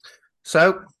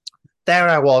So there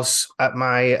I was at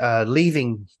my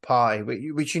leaving party,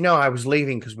 which I was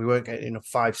leaving because we weren't getting enough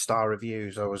 5-star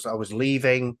reviews. I was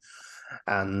leaving,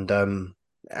 and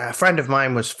a friend of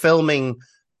mine was filming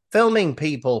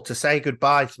people to say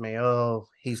goodbye to me. Oh,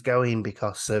 he's going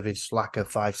because of his lack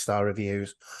of 5-star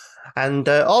reviews, and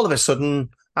all of a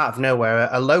sudden, out of nowhere,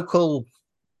 a local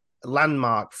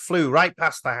landmark flew right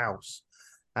past the house,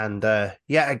 and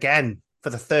yet again, for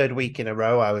the third week in a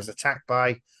row, I was attacked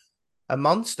by a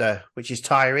monster, which is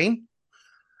tiring.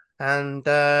 And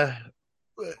it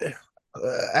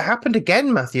happened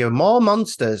again, Matthew. More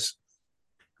monsters.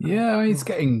 Yeah, it's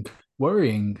getting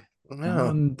worrying. Yeah.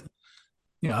 And,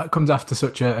 it comes after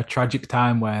such a tragic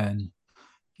time when,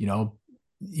 you know,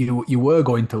 you were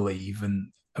going to leave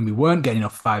and we weren't getting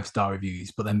enough 5-star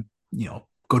reviews, but then,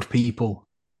 good people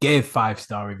gave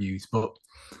 5-star reviews. But,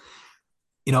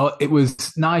 it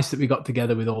was nice that we got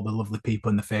together with all the lovely people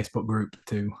in the Facebook group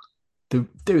to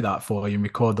do that for you and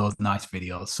record those nice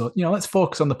videos. So, let's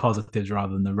focus on the positives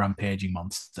rather than the rampaging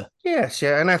monster. Yes,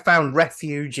 yeah. And I found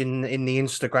refuge in the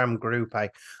Instagram group. I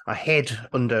hid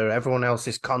under everyone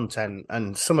else's content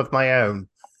and some of my own.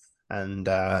 And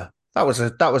that was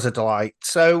a delight.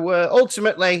 So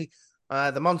ultimately,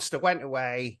 the monster went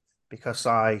away because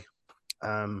I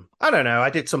don't know, I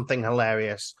did something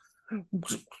hilarious.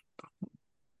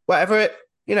 Whatever it,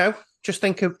 just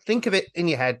think of it in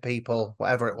your head, people.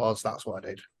 Whatever it was, that's what I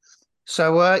did.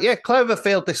 So yeah,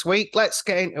 Cloverfield this week. Let's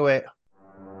get into it.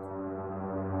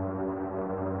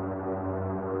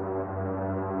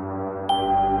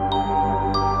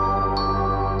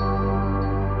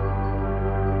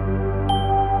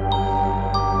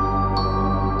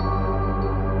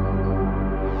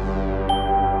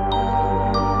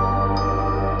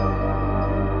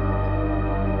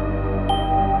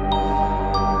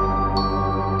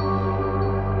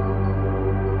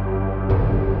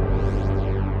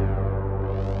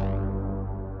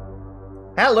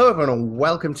 Hello, everyone, and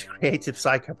welcome to Creative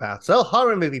Psychopaths, a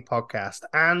horror movie podcast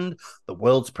and the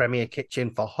world's premier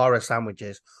kitchen for horror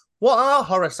sandwiches. What are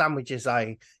horror sandwiches,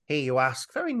 I hear you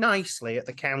ask very nicely at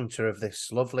the counter of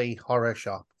this lovely horror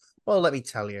shop? Well, let me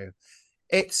tell you,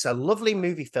 it's a lovely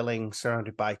movie filling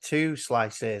surrounded by 2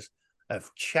 slices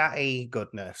of chatty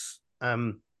goodness.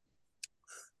 The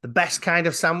best kind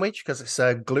of sandwich because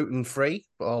it's gluten-free,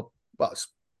 or well, it's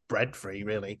bread-free,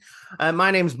 really.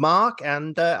 My name's Mark,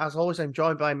 and as always, I'm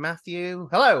joined by Matthew.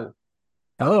 Hello.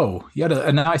 Hello. You had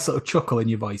a nice little chuckle in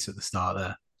your voice at the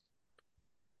start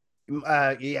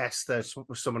there. Yes, there's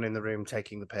someone in the room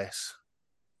taking the piss.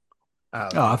 Oh,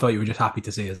 I thought you were just happy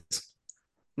to see us.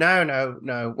 No, no,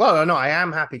 no. Well, no, I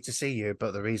am happy to see you,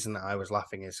 but the reason that I was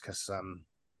laughing is because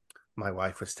my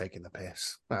wife was taking the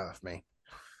piss out of me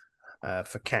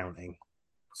for counting.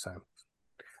 So,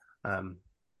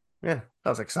 yeah, that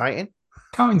was exciting.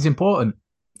 Counting's important.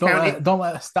 Don't Counting.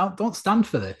 let us stand. Don't stand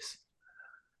for this.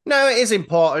 No, it is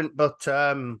important, but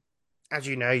as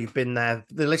you know, you've been there.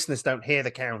 The listeners don't hear the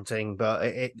counting, but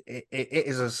it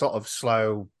is a sort of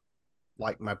slow,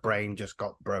 like my brain just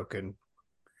got broken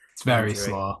It's very injury.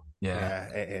 slow. Yeah.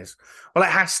 Yeah, it is. Well,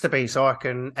 it has to be so I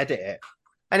can edit it.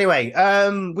 Anyway,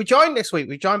 we joined this week.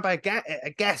 We joined by a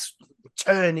guest,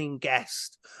 returning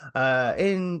guest,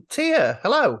 in Tia.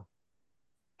 Hello.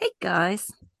 Hey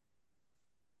guys.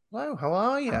 Hello, how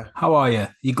are you? How are you?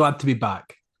 You glad to be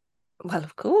back? Well,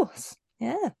 of course.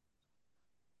 Yeah.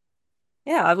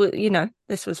 Yeah, I would,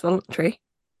 this was voluntary.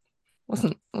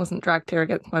 Wasn't dragged here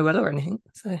against my will or anything.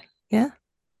 So, yeah.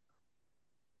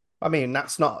 I mean,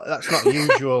 that's not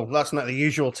usual. That's not the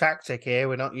usual tactic here.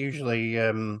 We're not usually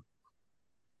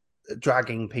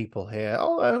dragging people here.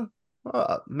 Although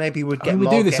maybe we'd get we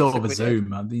more do this guests if over we did.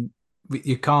 Zoom. I mean,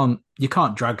 you can't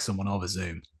drag someone over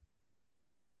Zoom.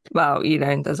 Well,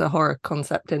 there's a horror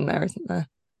concept in there, isn't there?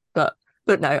 But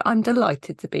no, I'm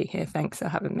delighted to be here. Thanks for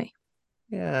having me.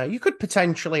 Yeah, you could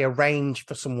potentially arrange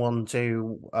for someone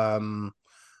to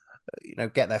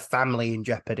get their family in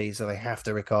jeopardy, so they have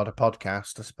to record a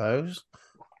podcast, I suppose.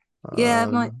 Yeah,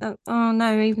 oh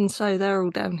no, even so, they're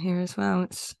all down here as well.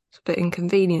 It's a bit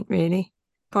inconvenient, really.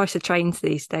 Price of trains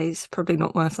these days, probably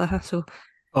not worth the hassle.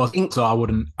 Oh, so I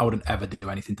wouldn't ever do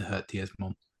anything to hurt Tia's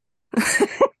mum.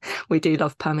 We do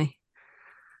love Pammy.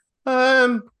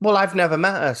 Well, I've never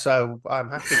met her, so I'm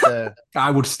happy to.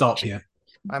 I would stop you.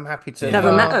 I'm happy to.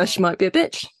 Never met her. She might be a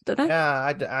bitch. Don't know.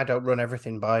 Yeah, I don't run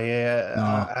everything by you.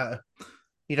 No.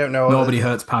 You don't know. Nobody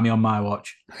hurts Pammy on my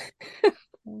watch.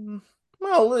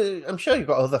 Well, I'm sure you've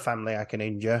got other family I can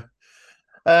injure.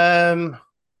 But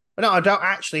no, I don't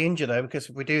actually injure them because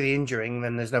if we do the injuring,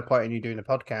 then there's no point in you doing the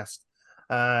podcast.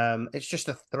 It's just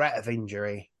a threat of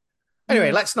injury.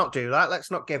 Anyway, let's not do that.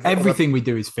 Let's not give Everything we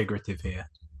do is figurative here.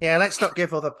 Yeah, let's not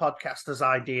give other podcasters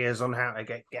ideas on how to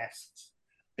get guests,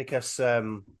 because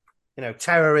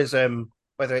terrorism,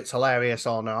 whether it's hilarious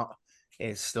or not,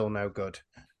 is still no good,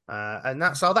 and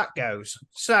that's how that goes.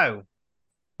 So,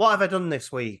 what have I done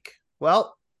this week?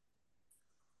 Well,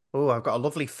 I've got a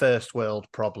lovely first world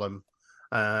problem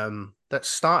that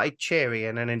started cheery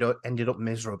and then ended up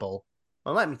miserable.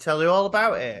 Well, let me tell you all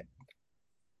about it.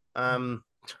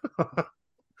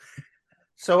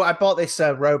 So I bought this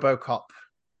RoboCop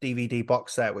DVD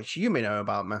box set, which you may know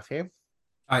about, Matthew.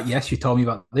 Yes, you told me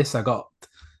about this. I got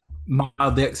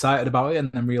mildly excited about it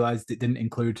and then realized it didn't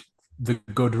include the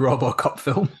good RoboCop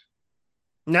film.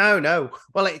 No.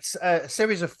 Well, it's a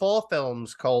series of 4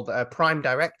 films called Prime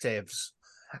Directives,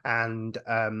 and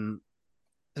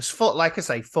there's 4, like I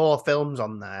say, 4 films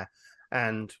on there.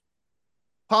 And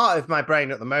part of my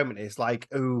brain at the moment is like,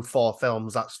 4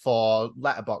 films. That's 4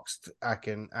 letterboxed I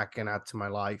can add to my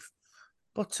life.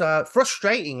 But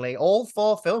frustratingly, all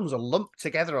 4 films are lumped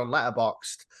together on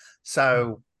Letterboxd,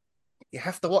 so you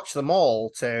have to watch them all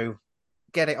to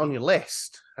get it on your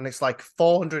list. And it's like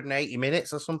 480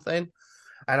 minutes or something.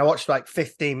 And I watched like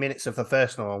 15 minutes of the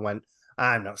first one and went,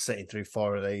 I'm not sitting through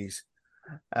 4 of these,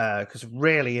 because it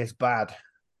really is bad.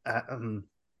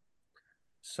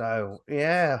 So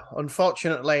yeah,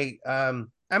 unfortunately, I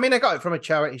got it from a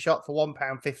charity shop for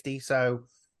 £1.50. So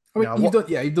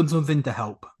you've done something to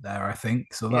help there, I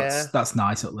think. So that's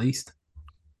nice at least.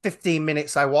 15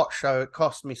 minutes I watched, so it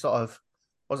cost me sort of,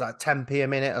 what was that, 10p a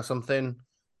minute or something?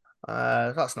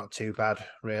 That's not too bad,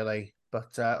 really.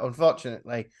 But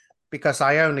unfortunately, because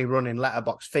I only run in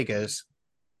letterbox figures,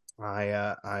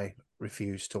 I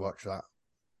refuse to watch that.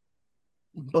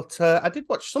 But I did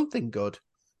watch something good,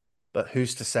 but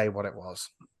who's to say what it was?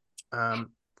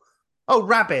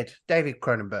 Rabid, David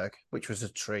Cronenberg, which was a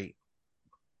treat.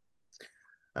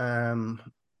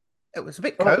 It was a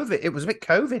bit COVID. It was a bit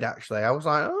COVID, actually. I was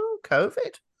like,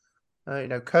 COVID.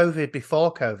 COVID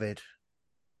before COVID.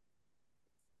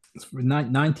 It's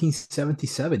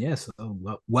 1977, yes.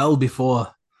 Well before.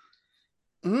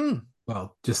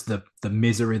 Well, just the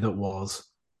misery that was.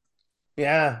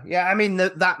 Yeah. I mean,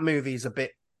 that movie's a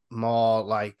bit more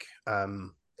like,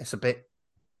 it's a bit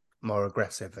more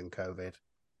aggressive than COVID.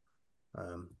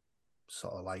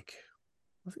 Sort of like,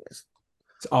 I think it's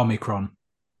Omicron.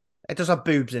 It does have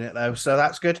boobs in it, though, so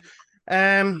that's good.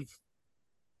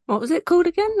 What was it called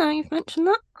again? Now you've mentioned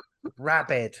that.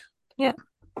 Rabid. Yeah.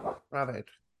 Rabid.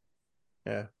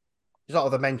 Yeah. There's not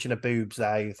the mention of boobs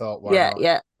there. You thought, why not?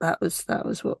 Yeah. That was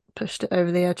what pushed it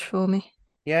over the edge for me.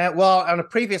 Yeah. Well, on a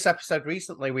previous episode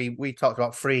recently, we talked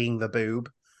about freeing the boob,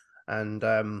 and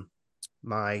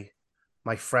my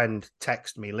friend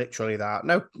texted me literally that.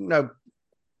 No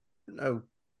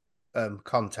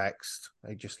context.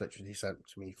 They just literally sent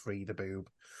to me free the boob,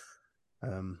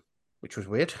 which was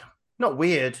weird. Not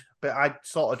weird, but I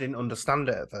sort of didn't understand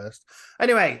it at first.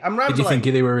 Anyway, I'm rambling. Did you think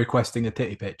they were requesting a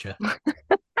titty picture?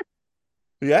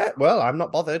 Yeah, well, I'm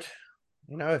not bothered.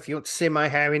 If you want to see my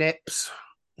hairy nips,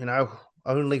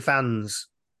 OnlyFans.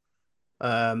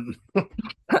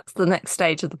 That's the next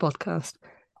stage of the podcast.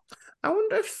 I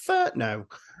wonder if no.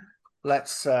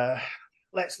 Let's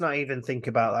not even think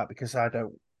about that, because I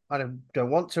don't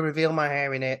want to reveal my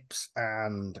hairy nips,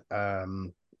 and I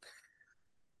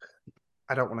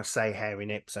don't want to say hairy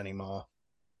nips anymore.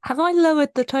 Have I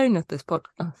lowered the tone of this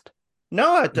podcast?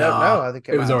 No, I don't know. I think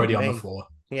it was already on the floor.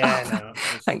 Yeah, no.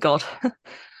 Thank God.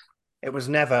 It was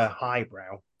never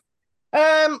highbrow.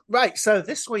 Right. So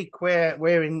this week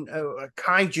we're in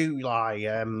Kaiju July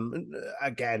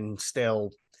again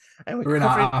still, and we're in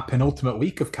our penultimate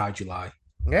week of Kaiju July.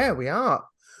 Yeah, we are.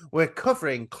 We're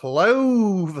covering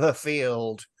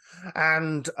Cloverfield,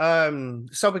 and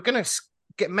so we're going to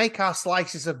make our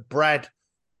slices of bread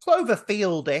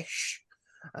Cloverfield-ish,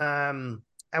 and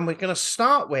we're going to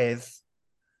start with.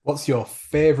 What's your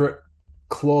favorite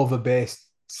clover-based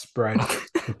spread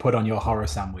to put on your horror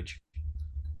sandwich?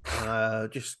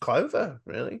 Just clover,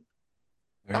 really.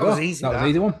 That was easy. That was an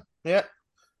easy one. Yeah.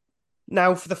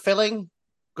 Now for the filling,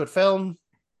 good film.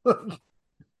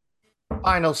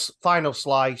 Final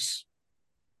slice.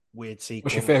 Weird sequel.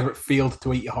 What's your favourite field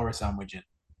to eat your horror sandwich in?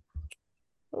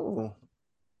 Oh,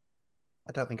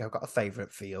 I don't think I've got a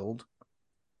favourite field.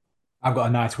 I've got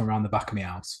a nice one around the back of my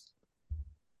house.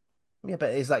 Yeah,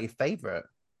 but is that your favourite?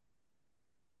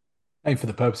 And for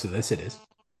the purpose of this, it is.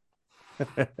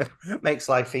 Makes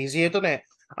life easier, doesn't it?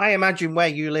 I imagine where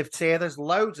you live, here, there's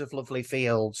loads of lovely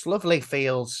fields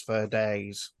for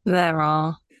days. There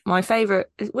are. My favourite,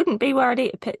 it wouldn't be where I'd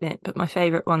eat a picnic, but my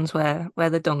favourite one's where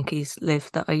the donkeys live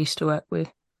that I used to work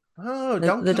with. Oh, The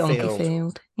donkey donkey field.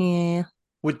 field. Yeah.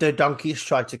 Would the donkeys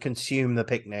try to consume the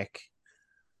picnic?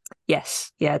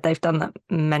 Yes. Yeah, they've done that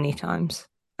many times.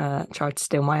 Tried to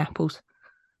steal my apples.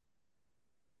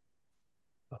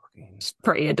 Fucking It's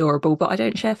pretty adorable, but I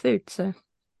don't share food, so.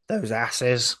 those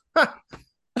asses.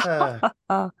 Ah,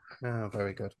 Oh,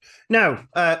 very good. No,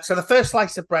 so the first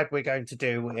slice of bread we're going to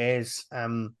do is,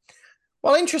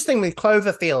 well, interestingly,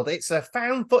 Cloverfield. It's a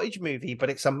found footage movie, but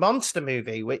it's a monster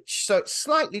movie, which so it's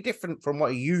slightly different from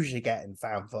what you usually get in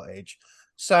found footage.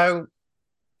 So,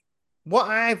 what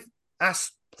I've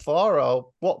asked for, or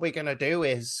what we're going to do,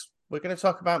 is we're going to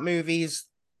talk about movies,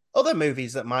 other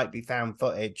movies that might be found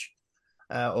footage,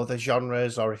 other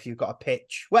genres, or if you've got a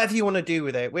pitch, whatever you want to do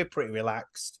with it. We're pretty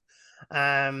relaxed.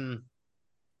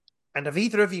 And have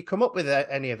either of you come up with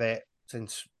any of it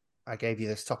since I gave you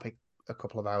this topic a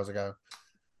couple of hours ago?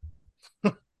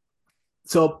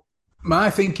 So my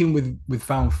thinking with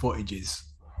found footage is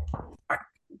I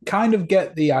kind of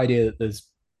get the idea that there's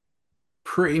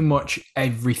pretty much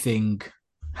everything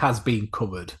has been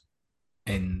covered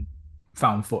in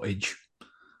found footage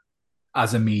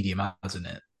as a medium, hasn't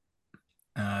it?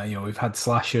 We've had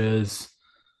slashers,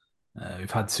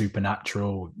 we've had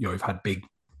supernatural, we've had big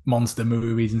monster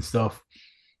movies and stuff.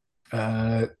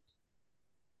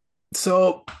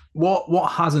 So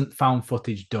what hasn't found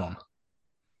footage done?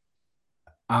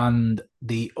 And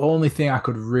the only thing I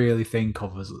could really think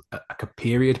of was like a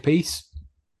period piece.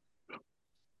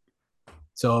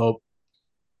 So,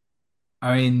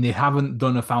 I mean, they haven't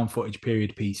done a found footage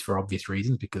period piece for obvious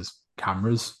reasons because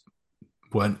cameras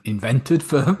weren't invented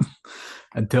for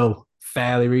until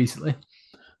fairly recently.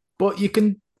 But you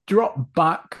can drop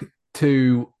back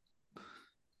to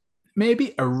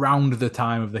maybe around the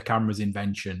time of the camera's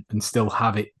invention and still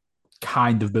have it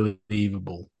kind of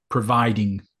believable,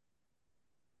 providing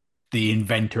the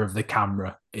inventor of the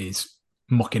camera is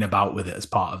mucking about with it as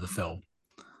part of the film.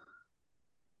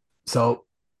 So,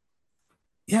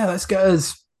 yeah, let's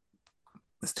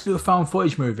do a found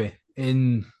footage movie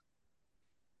in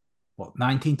what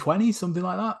 1920s, something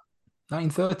like that,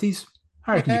 1930s.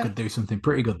 I reckon you Yeah. could do something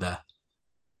pretty good there.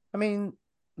 I mean,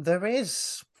 there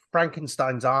is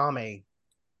Frankenstein's Army,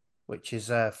 which is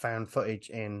found footage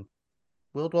in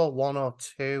World War One or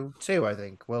two, I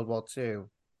think. World War Two.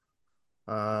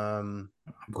 I'm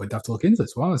going to have to look into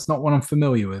this one. It's not one I'm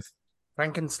familiar with.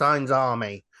 Frankenstein's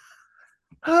Army.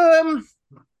 Um,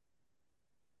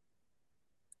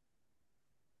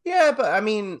 yeah, but I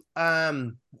mean,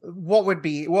 what would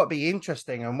be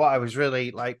interesting, and what I was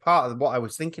really like, part of what I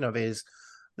was thinking of is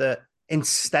that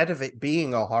instead of it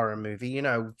being a horror movie,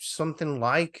 something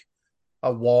like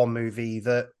a war movie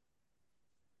that,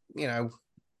 you know,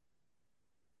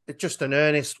 it's just an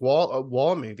earnest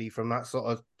war movie from that sort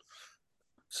of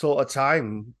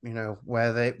time,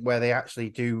 where they actually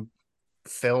do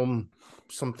film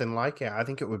something like it. I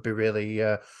think it would be really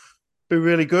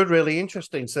good, really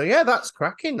interesting. So yeah, that's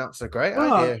cracking. That's a great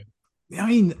Well, idea. I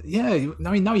mean, yeah,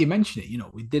 I mean, now you mention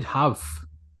it, we did have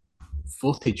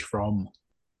footage from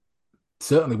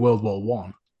certainly World War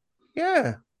One.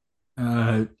 Yeah.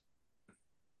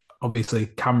 Obviously,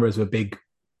 cameras were big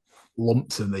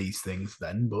lumps in these things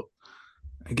then, but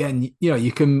again,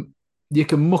 you can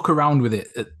muck around with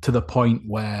it to the point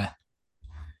where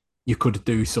you could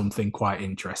do something quite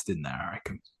interesting there, I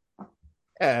reckon.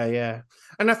 Yeah.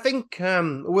 And I think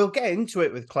we'll get into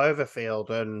it with Cloverfield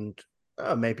and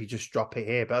maybe just drop it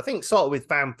here. But I think sort of with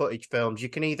found footage films, you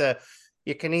can either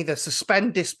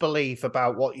suspend disbelief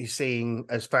about what you're seeing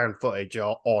as found footage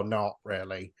or not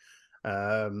really.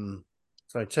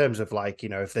 So in terms of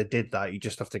if they did that, you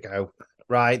just have to go,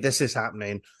 right, this is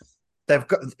happening.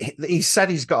 He said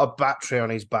he's got a battery on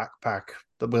his backpack.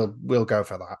 That we'll go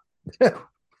for that.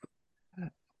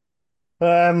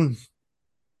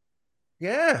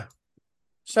 Yeah.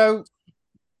 So, do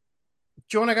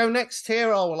you want to go next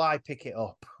here, or will I pick it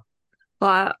up?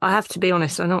 Well, I have to be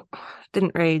honest,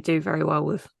 didn't really do very well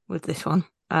with this one.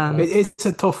 It's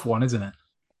a tough one, isn't it?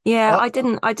 Yeah, Oh, I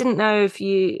didn't know if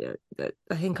you.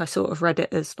 I think I sort of read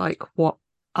it as like, what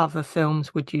other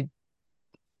films would you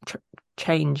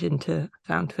change into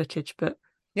found footage? But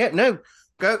yeah, no,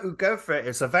 go for it.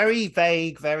 It's a very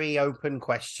vague, very open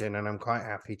question, and I'm quite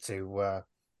happy to.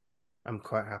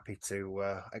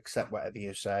 Accept whatever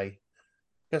you say.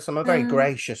 Yes, I'm a very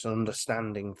gracious,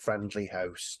 understanding, friendly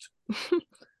host.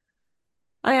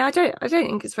 I don't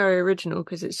think it's very original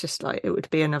because it's just like it would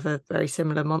be another very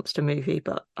similar monster movie,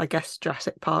 but I guess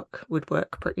Jurassic Park would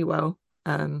work pretty well.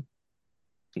 I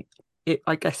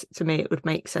guess to me it would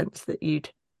make sense that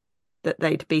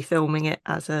they'd be filming it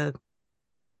as a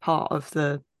part of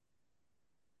the,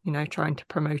 trying to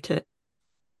promote it.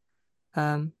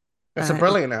 That's a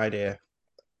brilliant idea.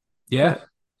 Yeah.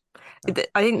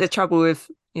 I think the trouble with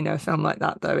a film like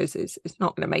that though is it's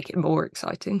not going to make it more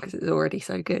exciting because it's already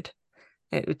so good.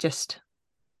 It would just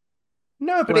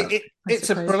No, but work, I it's a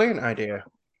suppose. brilliant idea.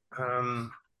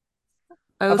 Um,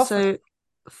 I I've often also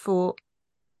thought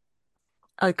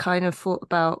I kind of thought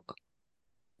about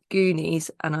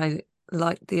Goonies, and I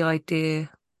liked the idea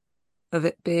of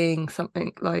it being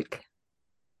something like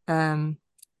um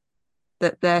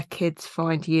that their kids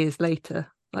find years later,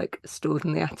 like stored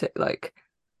in the attic, like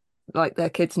their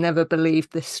kids never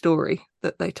believed this story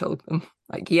that they told them.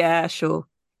 Like, yeah, sure,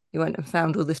 you went and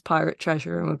found all this pirate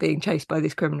treasure and were being chased by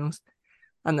these criminals,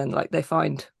 and then like they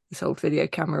find this old video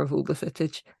camera of all the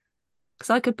footage. Because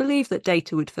I could believe that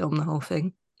Data would film the whole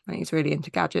thing. Like, he's really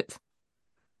into gadgets.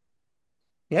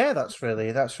 yeah, that's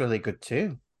really good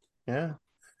too. Yeah.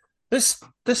 There's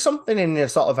something in a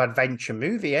sort of adventure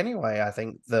movie anyway. I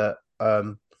think that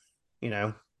you know,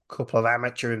 a couple of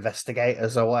amateur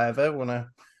investigators or whatever want to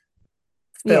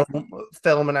Yeah,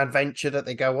 film an adventure that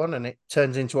they go on and it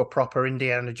turns into a proper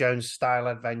Indiana Jones style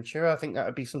adventure. I think that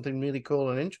would be something really cool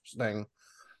and interesting.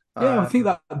 Yeah, I think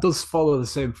Um, that does follow the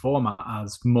same format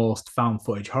as most found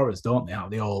footage horrors, don't they? How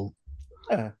they all,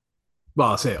 yeah,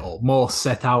 well, I say it all, more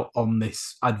set out on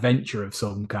this adventure of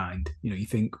some kind. You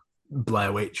think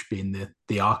Blair Witch being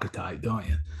the archetype, don't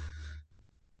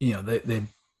you? They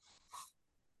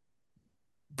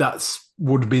that's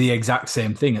would be the exact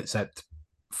same thing, except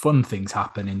fun things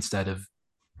happen instead of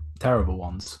terrible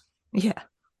ones. yeah,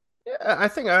 yeah, I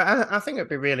think it'd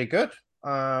be really good.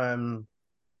 Um,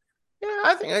 Yeah,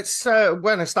 I think it's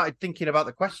when I started thinking about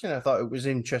the question, I thought it was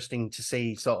interesting to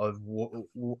see sort of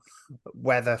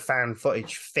whether found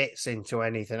footage fits into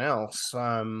anything else.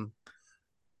 And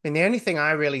the only thing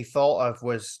I really thought of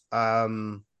was,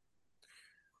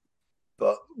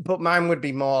 but mine would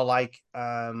be more like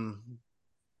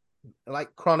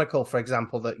Chronicle, for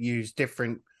example, that use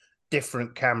different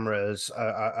cameras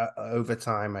over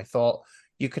time. I thought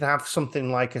you could have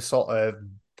something like a sort of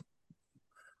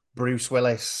Bruce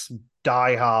Willis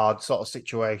Die Hard sort of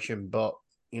situation, but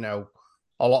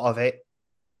a lot of it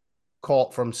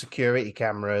caught from security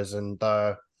cameras and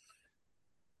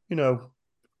you know,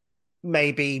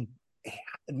 maybe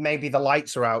maybe the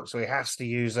lights are out, so he has to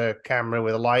use a camera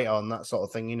with a light on, that sort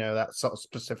of thing, that sort of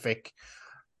specific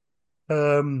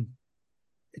um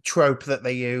trope that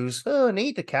they use. Oh, I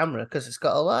need the camera because it's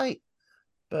got a light.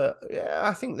 But yeah,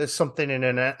 I think there's something in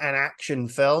an action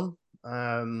film.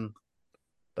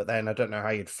 But then I don't know how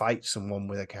you'd fight someone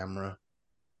with a camera.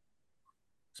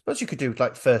 Suppose you could do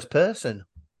like first person.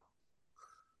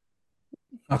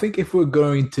 I think if we're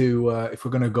going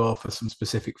to go for some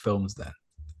specific films, then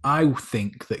I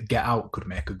think that Get Out could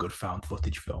make a good found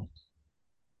footage film.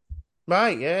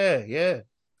 Right, yeah, yeah.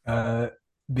 Uh,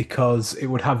 because it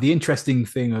would have the interesting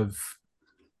thing of,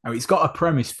 I mean, it's got a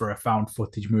premise for a found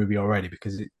footage movie already.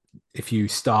 Because if you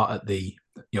start at the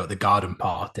garden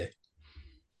party,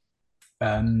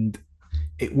 and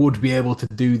it would be able to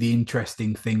do the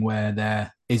interesting thing where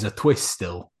there is a twist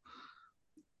still,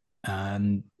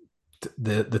 and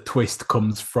the twist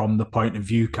comes from the point of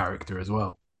view character as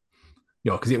well.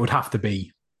 Because it would have to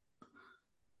be,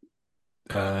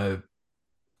 uh,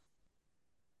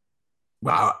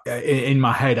 well, in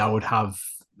my head, I would have,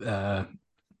 is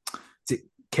it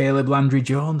Caleb Landry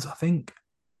Jones? I think,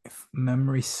 if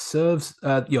memory serves,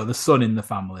 the son in the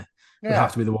family would have Yeah.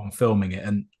 to be the one filming it,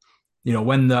 and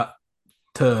when that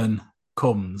turn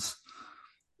comes,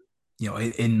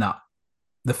 in that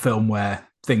the film where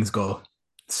things go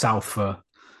south for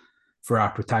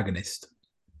our protagonist,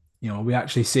 we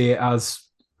actually see it as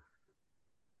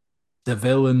the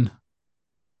villain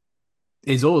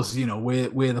is us.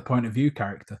 We're the point of view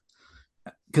character,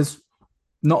 because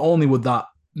not only would that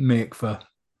make for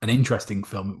an interesting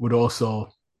film, it would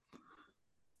also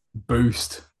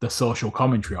boost the social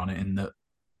commentary on it, in that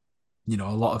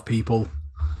a lot of people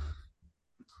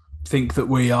think that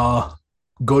we are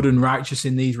good and righteous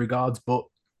in these regards, but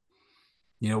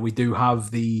we do have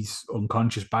these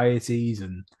unconscious biases,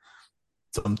 and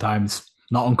sometimes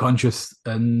not unconscious.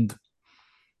 And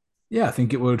yeah, I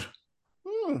think it would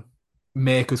Hmm.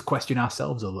 make us question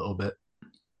ourselves a little bit.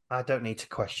 I don't need to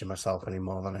question myself any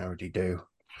more than I already do.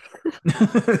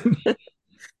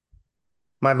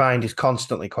 My mind is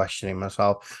constantly questioning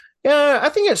myself. Yeah, I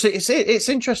think it's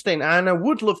interesting, and I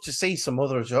would love to see some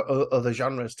other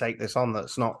genres take this on.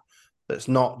 That's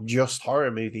not just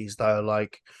horror movies though.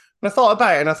 Like, and I thought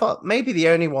about it, and I thought maybe the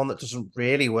only one that doesn't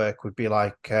really work would be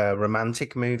like a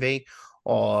romantic movie,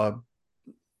 or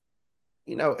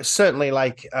certainly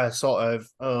like a sort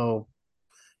of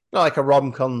Not like a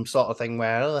rom-com sort of thing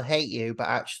where I hate you, but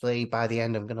actually by the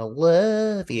end I'm gonna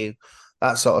love you.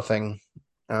 That sort of thing.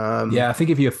 Yeah, I think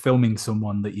if you're filming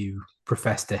someone that you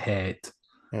profess to hate,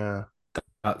 Yeah.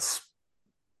 that's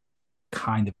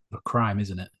kind of a crime,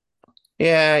 isn't it?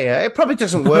 Yeah. It probably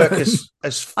doesn't work as I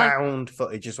found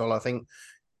footage as well. I think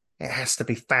it has to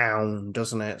be found,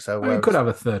 doesn't it? So I mean, you could whereas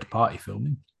have a third party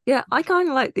filming. yeah, I kind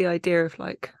of like the idea of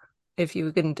like if you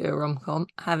were going to do a rom-com,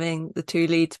 having the two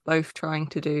leads both trying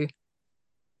to do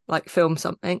like film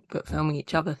something, but filming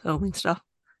each other, filming stuff,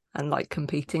 and like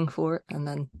competing for it, and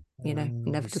then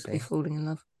inevitably falling in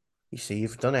love. you see,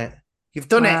 you've done it. You've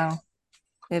done it. Wow.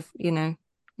 If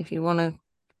you want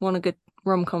a good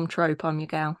rom-com trope, I'm your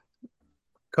gal.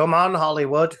 Come on,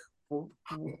 Hollywood.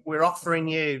 We're offering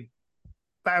you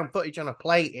found footage on a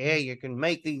plate here. You can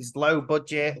make these low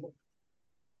budget.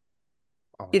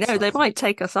 Oh, They might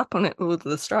take us up on it with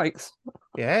all the strikes.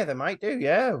 Yeah, they might do.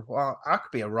 Yeah. Well, I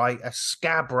could be a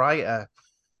scab writer,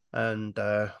 and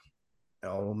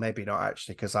maybe not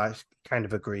actually, because I kind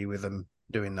of agree with them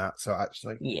doing that. So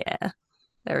actually, Yeah,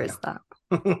 there is that.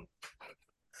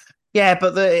 yeah,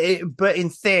 but in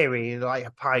theory, like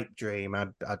a pipe dream,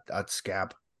 I'd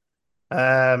scab.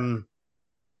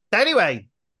 Anyway,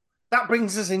 that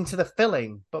brings us into the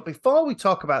filling. But before we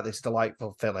talk about this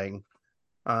delightful filling,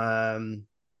 I'm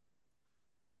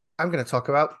going to talk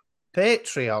about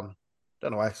Patreon.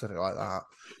 Don't know why I said it like that.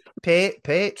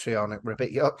 Patreon. We're a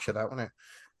bit Yorkshire, that wasn't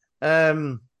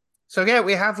it? So yeah,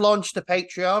 we have launched a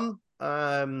Patreon.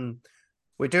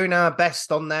 We're doing our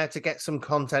best on there to get some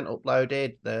content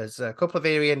uploaded. There's a couple of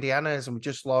Erie Indianas, and we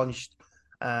just launched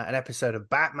an episode of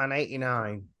Batman 89.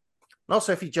 And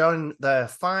also, if you join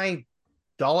the $5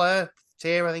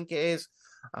 tier, I think it is,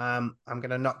 I'm going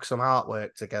to knock some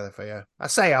artwork together for you. I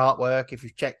say artwork. If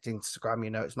you've checked Instagram,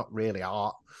 you know it's not really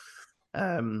art.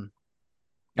 I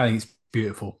think it's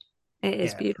beautiful. It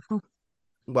is beautiful.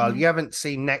 Well, you haven't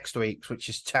seen next week's, which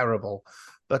is terrible,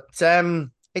 but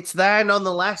it's there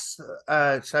nonetheless.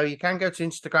 So you can go to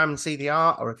Instagram and see the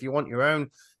art, or if you want your own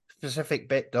specific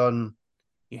bit done,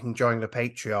 you can join the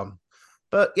Patreon.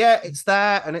 But yeah, it's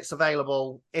there and it's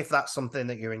available if that's something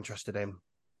that you're interested in.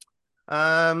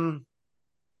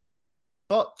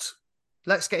 But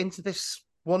let's get into this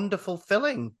wonderful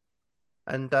filling,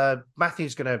 and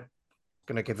Matthew's gonna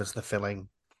give us the filling.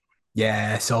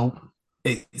 Yeah, so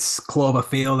it's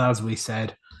Cloverfield, as we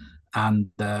said,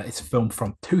 and it's a film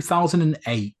from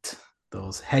 2008,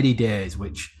 those heady days,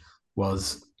 which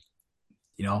was,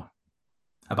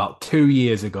 about 2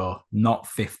 years ago, not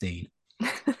 15.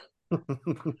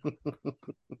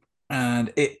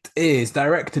 And it is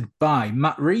directed by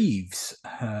Matt Reeves,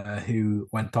 who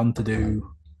went on to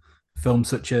do films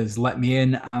such as Let Me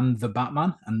In and The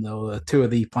Batman, and there were two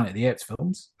of the Planet of the Apes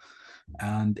films.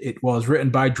 And it was written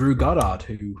by Drew Goddard,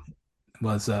 who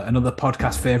was another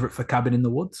podcast favorite for Cabin in the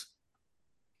Woods.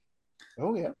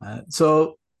 Oh, yeah.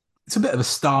 So it's a bit of a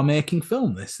star-making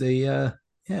film, this. The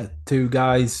two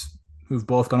guys who've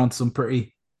both gone on to some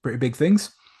pretty big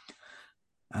things.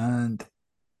 And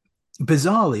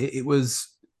bizarrely, it was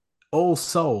all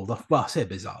sold off. Well, I say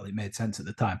bizarrely, it made sense at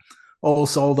the time. All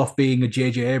sold off being a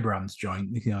J.J. Abrams joint.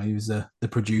 He was the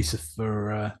producer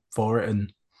for it,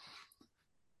 and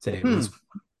say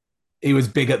he was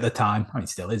big at the time. I mean,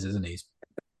 still is, isn't he? He's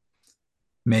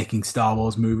making Star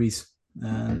Wars movies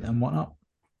and whatnot.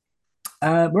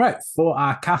 Right, for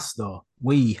our cast though,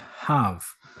 we have,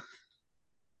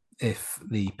 if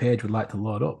the page would like to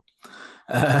load up,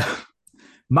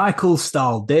 Michael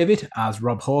Stahl David as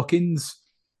Rob Hawkins,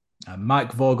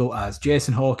 Mike Vogel as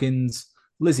Jason Hawkins,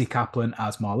 Lizzie Kaplan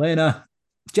as Marlena,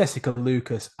 Jessica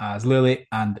Lucas as Lily,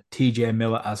 and TJ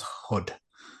Miller as Hood.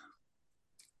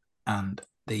 And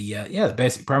the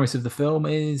basic premise of the film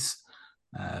is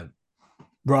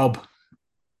Rob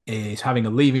is having a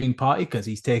leaving party because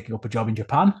he's taking up a job in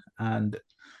Japan, and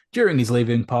during his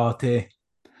leaving party,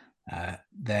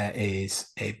 there is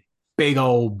a big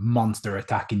old monster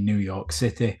attack in New York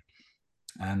City,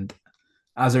 and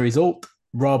as a result,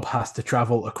 Rob has to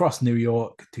travel across New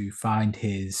York to find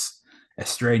his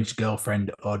estranged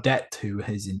girlfriend Odette, who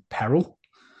is in peril,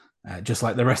 just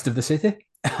like the rest of the city,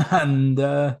 and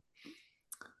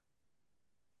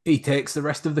he takes the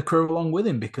rest of the crew along with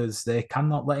him because they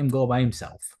cannot let him go by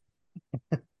himself.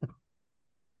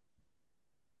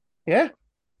 Yeah.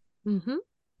 Mm-hmm.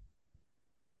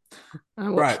 I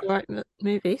watched the right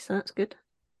movie, so that's good.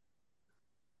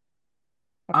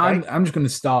 Okay. I'm just going to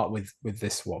start with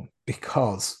this one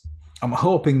because I'm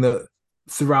hoping that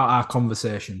throughout our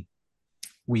conversation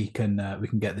we can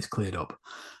get this cleared up.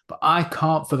 But I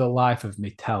can't for the life of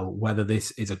me tell whether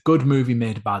this is a good movie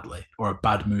made badly or a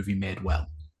bad movie made well.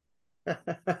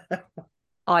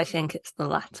 I think it's the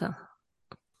latter,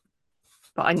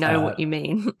 but I know uh, what you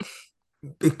mean.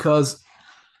 because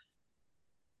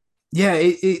yeah,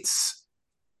 it's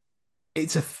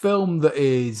a film that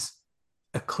is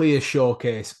a clear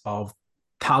showcase of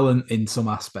talent in some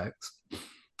aspects,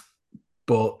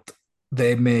 but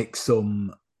they make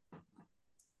some, I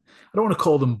don't want to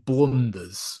call them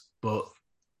blunders, but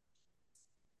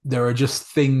there are just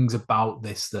things about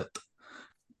this that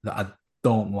I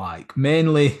don't like.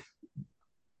 Mainly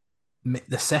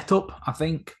the setup, I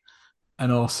think,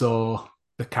 and also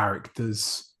the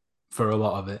characters for a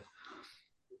lot of it.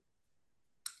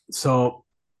 So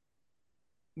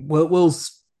we'll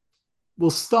we'll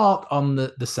start on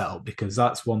the setup because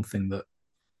that's one thing that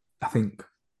I think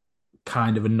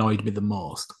kind of annoyed me the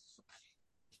most.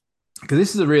 Because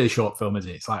this is a really short film, isn't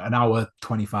it? It's like an hour,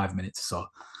 25 minutes or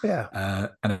so. Yeah.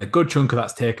 And a good chunk of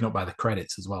that's taken up by the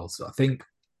credits as well. So I think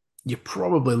you're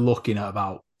probably looking at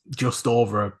about just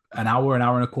over an hour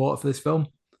and a quarter for this film.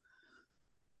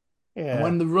 And Yeah.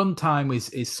 when the runtime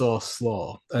is so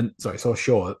slow and sorry, so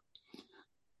short,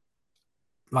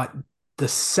 like the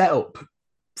setup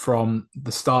from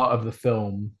the start of the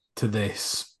film to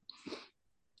this,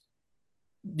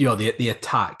 the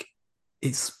attack,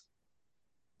 it's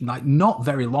like not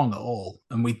very long at all,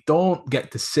 and we don't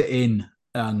get to sit in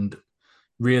and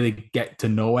really get to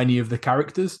know any of the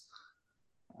characters.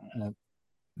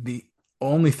 The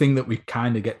only thing that we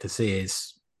kind of get to see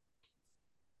is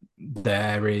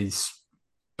there is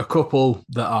a couple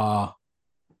that are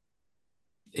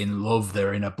in love,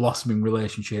 they're in a blossoming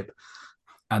relationship,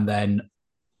 and then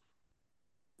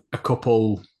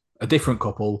a different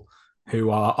couple who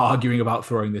are arguing about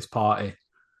throwing this party,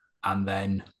 and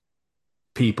then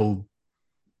people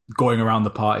going around the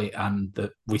party, and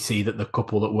that we see that the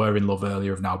couple that were in love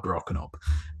earlier have now broken up,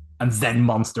 and then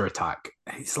monster attack.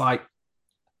 It's like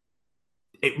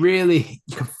it really,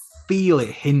 you can feel it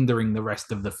hindering the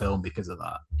rest of the film because of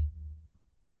that.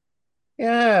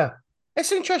 Yeah.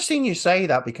 It's interesting you say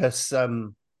that because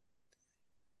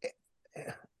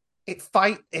it,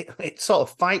 it sort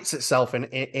of fights itself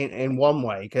in one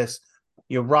way because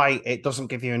you're right, it doesn't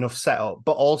give you enough setup,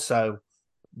 but also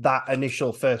that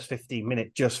initial first 15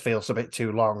 minutes just feels a bit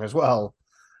too long as well.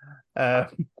 Uh,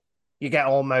 you get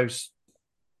almost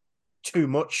too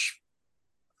much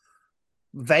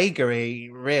vagary,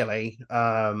 really.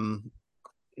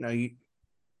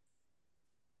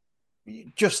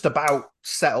 You just about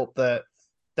set up that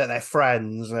they're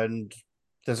friends and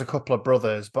there's a couple of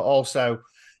brothers, but also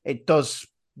it does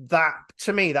that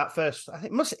to me. That first, I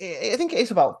think it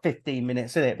is about 15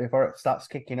 minutes in it before it starts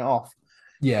kicking it off.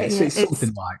 Yeah, It, Yeah, it's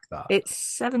something like that. it's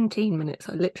 17 minutes.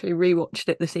 I literally rewatched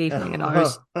it this evening, and I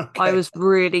okay. was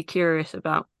really curious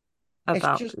about the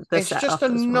It's just setup a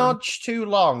as well. nudge too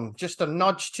long, just a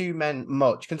nudge too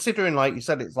much. Considering, like you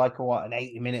said, it's like an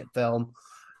 80-minute film.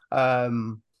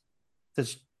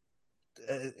 There's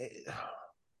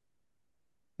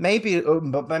maybe,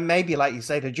 but maybe like you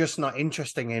say, they're just not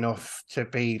interesting enough to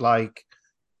be like,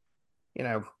 you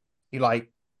know, you like,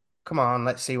 come on,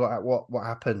 let's see what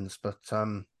happens. But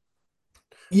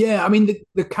Yeah, I mean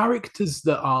the characters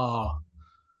that are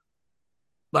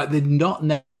like they not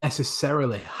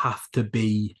necessarily have to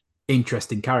be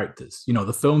interesting characters.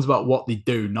 The film's about what they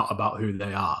do, not about who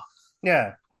they are.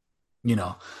 yeah, You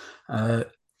know, uh,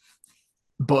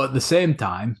 but at the same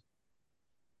time,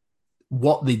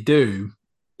 what they do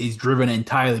is driven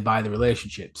entirely by the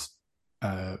relationships.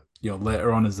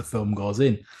 Later on as the film goes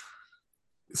in,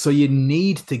 so you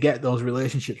need to get those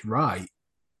relationships right,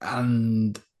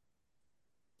 and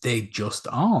they just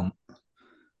aren't.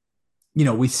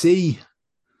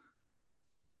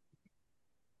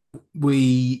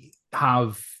 We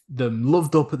have them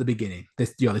loved up at the beginning.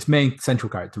 This main central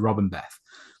character, Rob and Beth,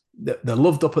 they're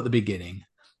loved up at the beginning,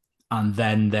 and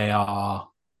then they are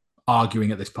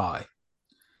arguing at this party,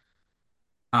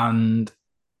 and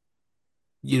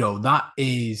that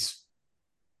is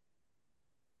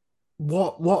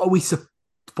what are we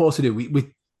supposed to do? We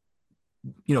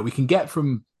can get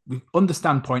from we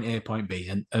understand point A, point B,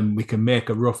 and we can make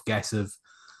a rough guess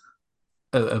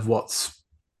of what's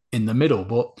in the middle,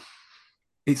 but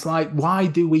it's like why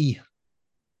do we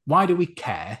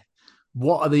care?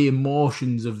 What are the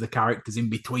emotions of the characters in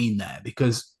between there?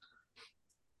 Because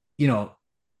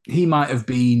he might have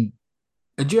been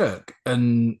a jerk,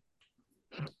 and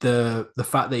the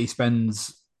fact that he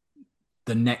spends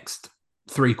the next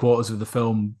 3/4 of the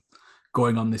film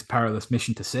going on this perilous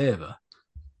mission to save her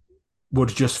would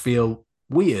just feel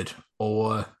weird,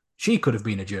 or she could have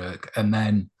been a jerk, and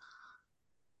then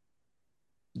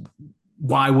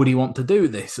why would he want to do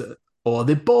this? or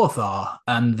they both are,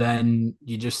 and then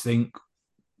you just think,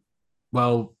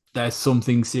 well, there's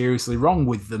something seriously wrong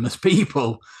with them as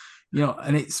people,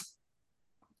 and it's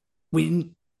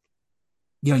we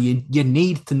you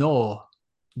need to know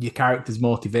your character's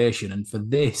motivation, and for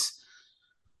this,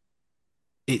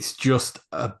 it's just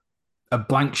a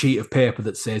blank sheet of paper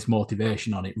that says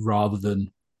motivation on it rather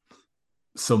than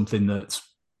something that's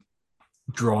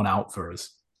drawn out for us.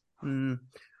 Mm.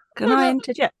 Can I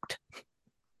interject?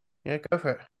 Yeah, go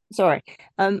for it. Sorry.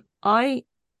 I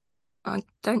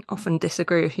don't often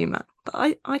disagree with you, Matt,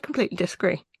 but I completely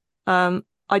disagree. I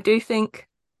do think,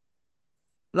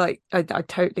 like, I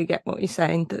totally get what you're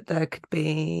saying, that there could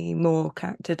be more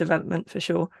character development for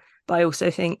sure. But I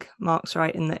also think Mark's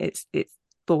right in that it's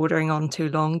bordering on too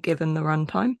long given the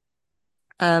runtime.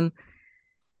 And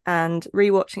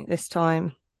rewatching it this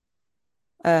time,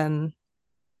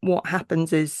 what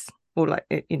happens is, or like,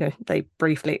 they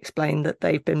briefly explain that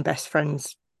they've been best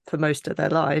friends for most of their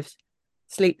lives,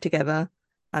 sleep together,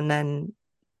 and then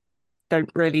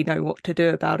don't really know what to do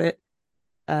about it.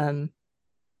 And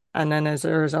then as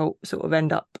a result, sort of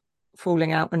end up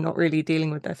falling out and not really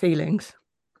dealing with their feelings,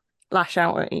 lash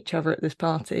out at each other at this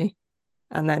party.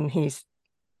 And then he's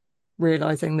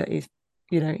realizing that he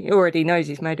already knows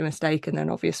he's made a mistake. And then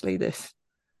obviously this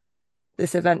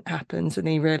event happens and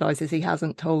he realizes he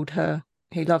hasn't told her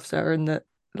he loves her and that,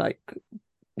 like,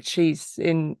 she's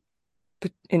in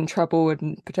trouble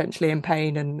and potentially in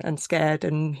pain and scared,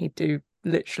 and he'd do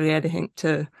literally anything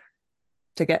to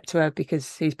get to her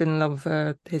because he's been in love with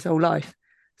her his whole life.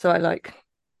 So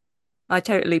I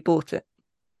totally bought it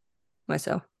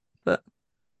myself, but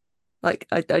like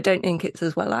I don't think it's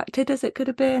as well acted as it could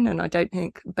have been, and I don't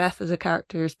think Beth as a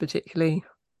character is particularly,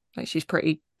 like, she's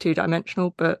pretty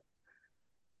two-dimensional, but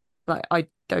like I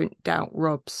don't doubt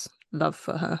Rob's love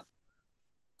for her.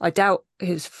 I doubt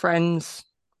his friends'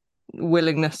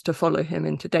 willingness to follow him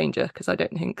into danger because I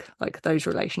don't think like those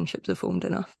relationships are formed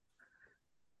enough.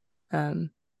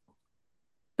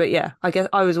 But yeah, I guess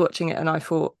I was watching it and I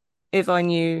thought, if I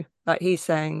knew, like, he's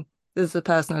saying, this is the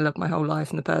person I love my whole life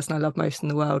and the person I love most in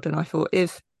the world, and I thought,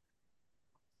 if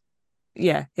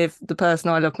the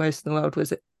person I love most in the world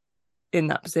was in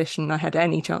that position and I had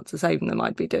any chance of saving them,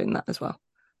 I'd be doing that as well,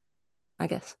 I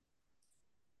guess.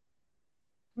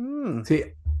 See,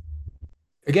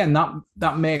 again,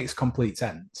 that makes complete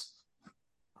sense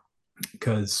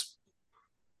because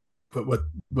we're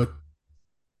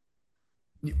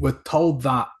told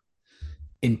that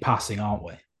in passing, aren't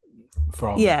we?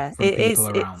 From people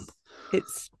around.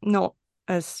 It's not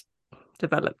as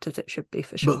developed as it should be,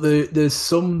 for sure. But there's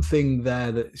something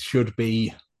there that should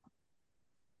be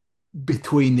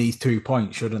between these 2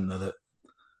 points, shouldn't there?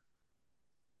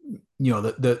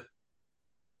 That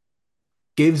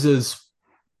gives us,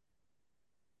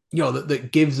 that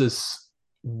gives us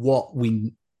what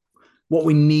we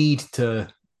need to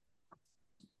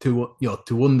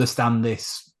understand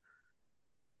this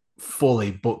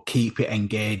fully, but keep it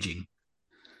engaging.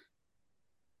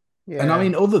 Yeah. And I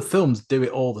mean, other films do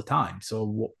it all the time.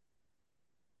 So,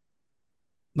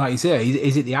 like you say,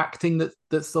 is it the acting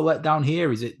that's the letdown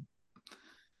here?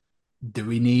 Do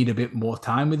we need a bit more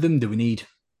time with them? Do we need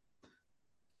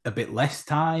a bit less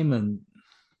time? And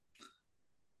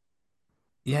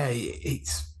yeah,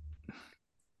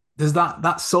 there's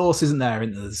that source isn't there?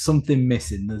 There's something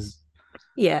missing.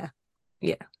 The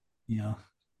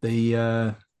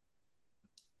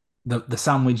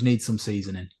sandwich needs some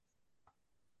seasoning.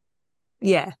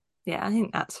 Yeah, I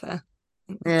think that's fair.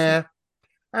 Yeah.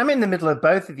 I'm in the middle of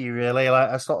both of you, really.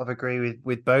 Like, I sort of agree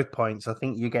with both points. I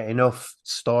think you get enough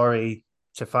story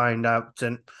to find out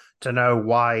to know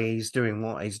why he's doing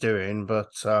what he's doing,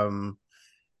 but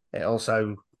it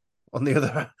also, on the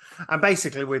other, I'm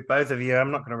basically with both of you. I'm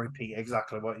not going to repeat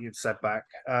exactly what you've said back.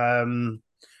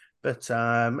 But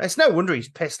it's no wonder he's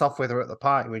pissed off with her at the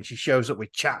party when she shows up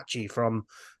with Chachi from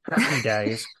Happy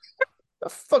Days. The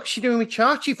fuck's she doing with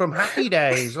Chachi from Happy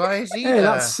Days? Why is he there?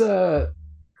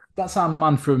 That's our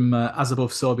man from As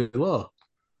Above, So Below.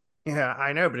 Yeah,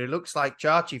 I know, but it looks like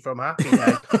Chachi from Happy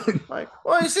Days. Like,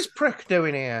 what is this prick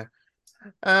doing here?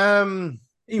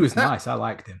 He was nice. I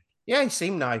liked him. Yeah, he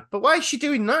seemed nice. But why is she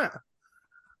doing that?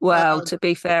 Well, to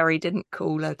be fair, he didn't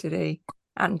call her, did he?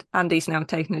 And Andy's now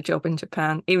taking a job in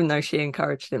Japan, even though she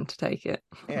encouraged him to take it.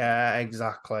 Yeah,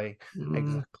 exactly.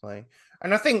 Exactly.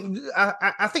 And I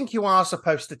think you are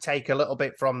supposed to take a little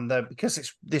bit from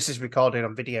because this is recorded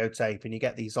on videotape, and you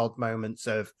get these odd moments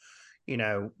of,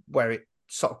 where it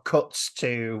sort of cuts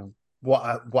to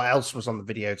what else was on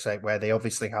the videotape, where they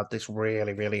obviously had this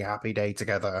really, really happy day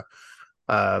together.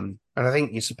 And I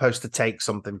think you're supposed to take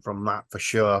something from that for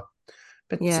sure.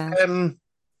 But yeah.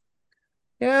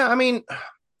 Yeah, I mean,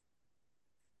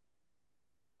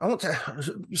 I want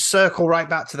to circle right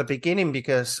back to the beginning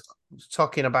because I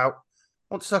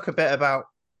want to talk a bit about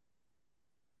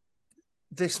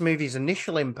this movie's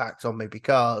initial impact on me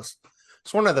because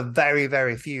it's one of the very,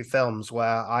 very few films where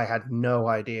I had no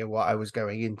idea what I was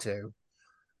going into.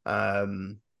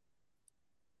 Um,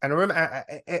 and I remember,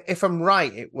 if I'm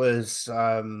right, it was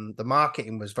the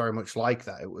marketing was very much like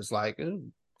that. It was like,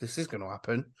 "Ooh, this is going to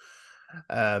happen,"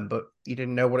 but you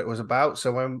didn't know what it was about.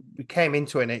 So when we came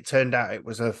into it, and it turned out it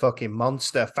was a fucking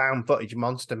monster, found footage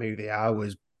monster movie. I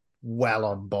was well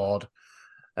on board,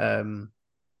 um,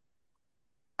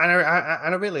 and I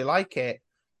really like it.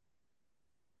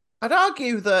 I'd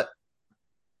argue that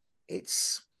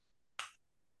it's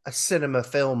a cinema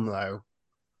film though,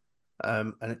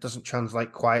 and it doesn't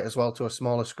translate quite as well to a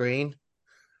smaller screen.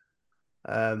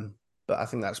 But I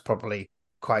think that's probably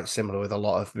quite similar with a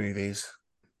lot of movies.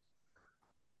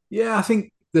 Yeah, I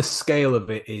think the scale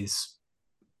of it is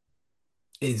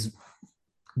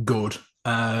good.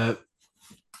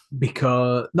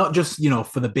 Because not just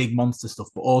for the big monster stuff,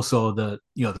 but also the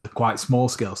quite small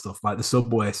scale stuff, like the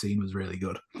subway scene was really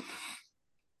good.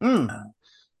 Mm.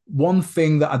 One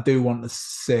thing that I do want to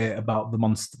say about the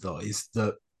monster though is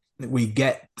that we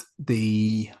get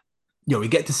we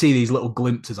get to see these little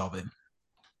glimpses of him,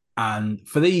 and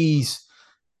for these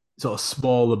sort of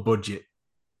smaller budget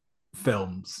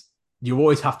films, you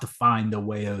always have to find a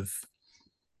way of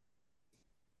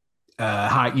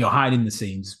hiding the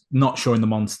scenes, not showing the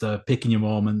monster, picking your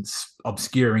moments,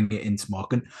 obscuring it in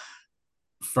smoke. And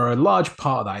for a large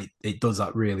part of that, it does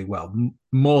that really well,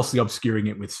 mostly obscuring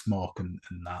it with smoke and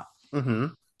that. Mm-hmm.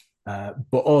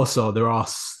 But also, there are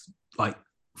like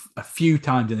a few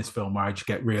times in this film where I just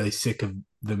get really sick of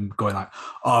them going like,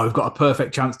 "Oh, we've got a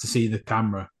perfect chance to see the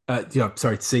camera,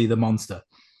 to see the monster,"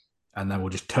 and then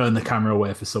we'll just turn the camera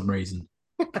away for some reason.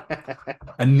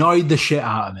 Annoyed the shit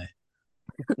out of me.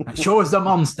 Like, show us the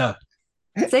monster.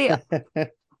 See,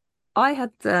 I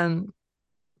had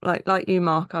like you,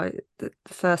 Mark. The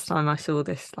first time I saw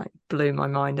this like blew my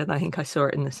mind, and I think I saw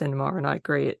it in the cinema, and I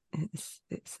agree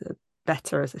it's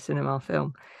better as a cinema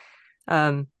film.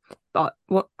 But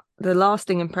what the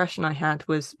lasting impression I had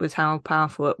was how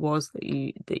powerful it was that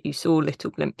you saw little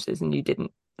glimpses, and you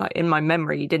didn't like in my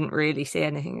memory you didn't really see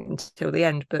anything until the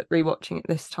end. But rewatching it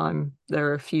this time, there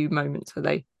are a few moments where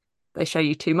they show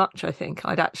you too much. I think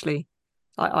I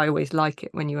always like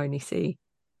it when you only see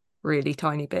really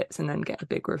tiny bits and then get a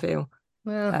big reveal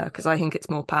Yeah. because I think it's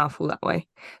more powerful that way.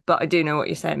 But I do know what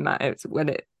you're saying, Matt.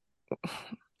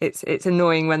 It's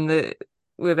annoying when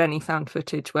with any found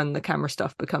footage when the camera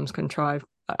stuff becomes contrived.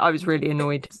 I was really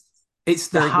annoyed. It's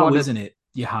the how, isn't it?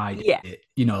 You hide Yeah, it.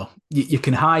 You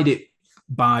can hide it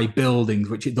by buildings,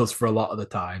 which it does for a lot of the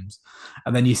times,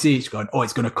 and then you see it's going, oh,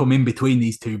 it's going to come in between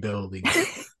these two buildings.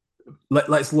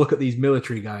 Let's look at these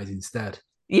military guys instead.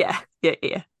 yeah,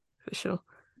 for sure.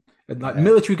 And like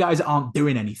military guys aren't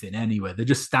doing anything anyway. They're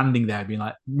just standing there being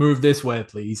like, move this way,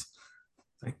 please.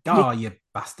 It's like, oh, you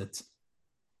bastards.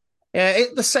 Yeah,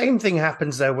 the same thing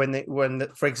happens though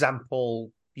for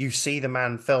example, you see the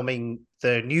man filming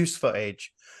the news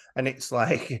footage, and it's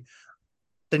like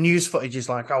the news footage is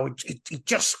like, oh, he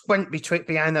just went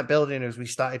behind that building as we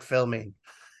started filming.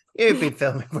 You've been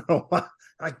filming for a while.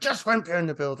 I just went behind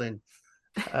the building.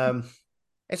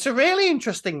 It's a really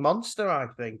interesting monster, I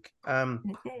think.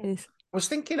 It is. I was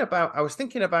thinking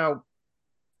about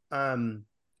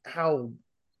how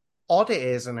odd it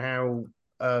is and how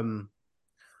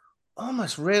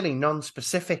almost really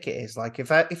non-specific it is. Like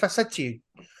if I said to you,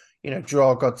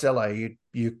 draw Godzilla,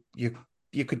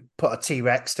 you could put a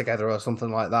T-Rex together or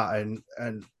something like that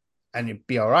and it'd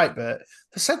be all right. But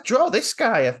if I said draw this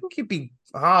guy, I think you'd be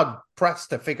hard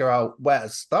pressed to figure out where to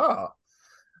start.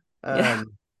 Yeah.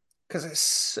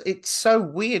 Because it's so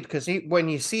weird. Because when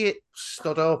you see it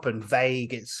stood up and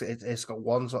vague, it's got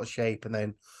one sort of shape, and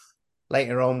then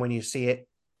later on when you see it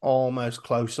almost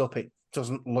close up, it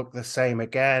doesn't look the same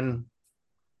again.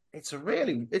 It's a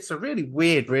really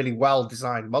weird, really well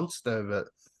designed monster, but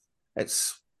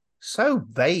it's so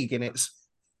vague in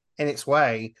its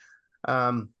way.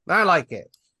 I like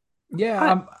it.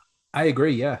 Yeah, I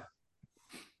agree. Yeah,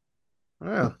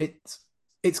 Yeah.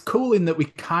 it's cool in that we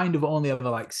kind of only ever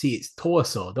like see its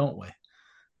torso, don't we?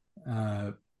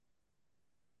 And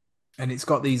it's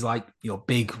got these like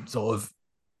big sort of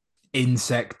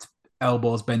insect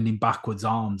elbows bending backwards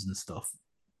arms and stuff.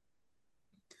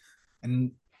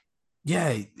 And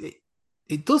yeah,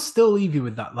 it does still leave you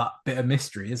with that bit of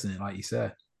mystery, isn't it? Like you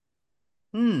say.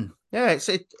 Yeah,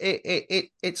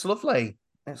 it's lovely.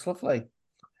 It's lovely.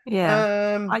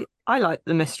 Yeah. I like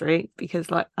the mystery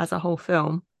because like as a whole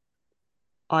film,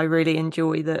 I really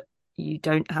enjoy that you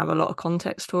don't have a lot of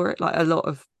context for it. Like a lot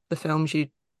of the films, you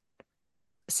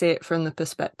see it from the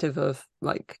perspective of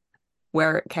like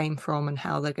where it came from and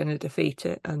how they're going to defeat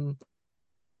it, and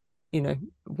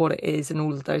what it is and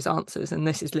all of those answers. And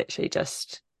this is literally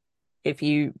just if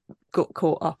you got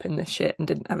caught up in this shit and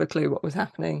didn't have a clue what was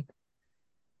happening,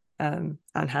 and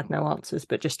had no answers,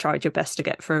 but just tried your best to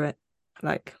get through it,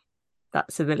 like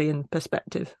that civilian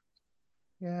perspective.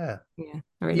 Yeah. Yeah,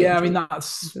 I really Yeah, I mean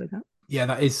enjoy that. Yeah,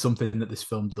 that is something that this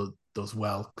film does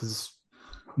well, because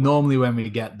normally when we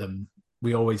get them,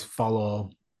 we always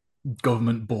follow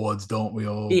government boards, don't we?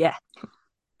 Or Yeah,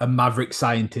 a maverick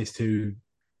scientist who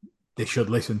they should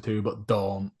listen to but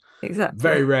don't. exactly.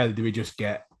 Very rarely do we just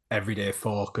get everyday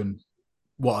folk and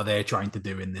what are they trying to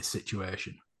do in this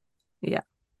situation. Yeah.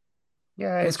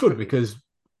 Yeah, It's good because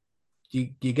you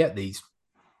get these.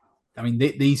 I mean,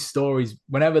 these stories,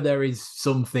 whenever there is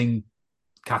something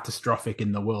catastrophic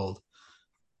in the world,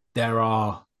 there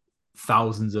are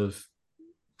thousands of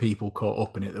people caught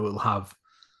up in it that will have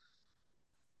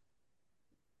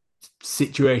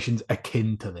situations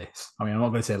akin to this. I mean, I'm not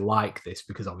going to say like this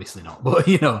because obviously not, but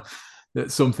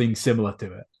that's something similar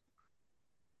to it.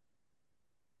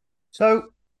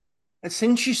 So,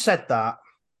 since you said that,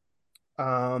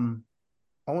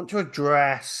 I want to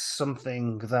address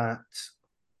something that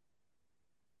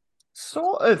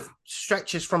sort of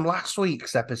stretches from last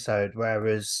week's episode,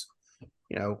 whereas,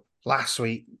 last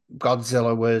week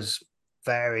Godzilla was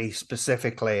very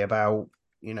specifically about,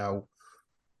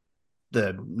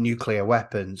 the nuclear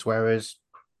weapons, whereas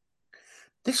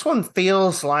this one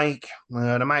feels like,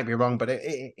 and I might be wrong, but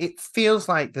it feels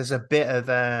like there's a bit of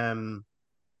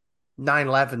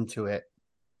 9/11 to it.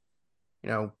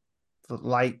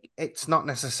 Like it's not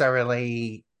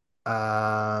necessarily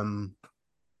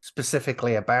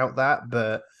specifically about that,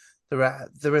 but there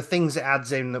are things it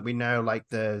adds in that we know, like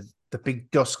the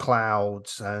big dust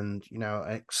clouds and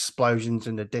explosions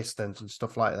in the distance and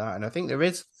stuff like that. And I think there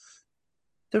is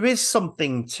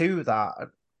something to that.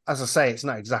 As I say, it's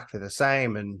not exactly the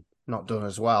same and not done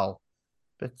as well.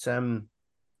 But I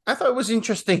thought it was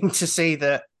interesting to see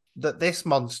that this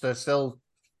monster still,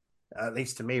 at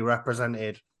least to me,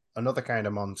 represented another kind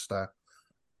of monster.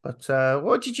 But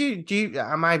what did you do?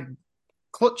 Am I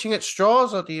clutching at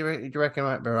straws, or do you reckon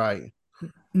I might be right?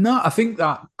 No, I think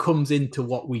that comes into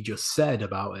what we just said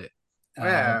about it,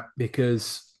 Yeah,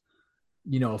 because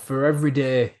for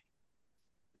everyday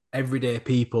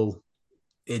people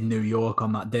in New York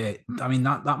on that day, I mean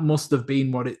that must have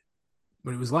been what it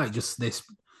was like, just this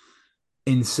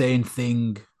insane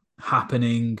thing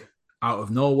happening out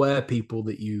of nowhere, people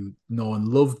that you know and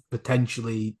love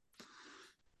potentially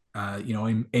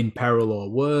in peril or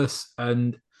worse,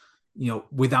 and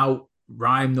without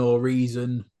rhyme nor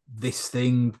reason, this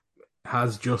thing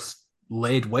has just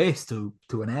laid waste to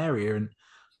an area. And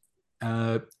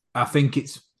I think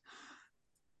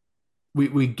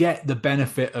we get the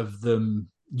benefit of them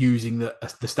using the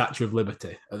Statue of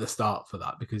Liberty at the start for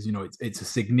that, because it's a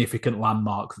significant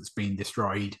landmark that's been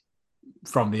destroyed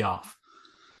from the off,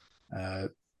 and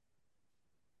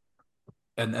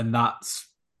that's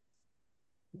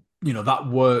that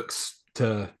works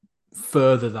to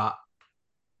further that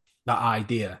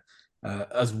idea,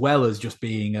 as well as just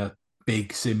being a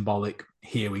big symbolic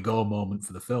here we go moment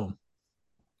for the film.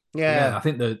 But yeah, yeah, I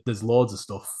think that there's loads of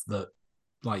stuff that,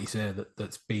 like you say,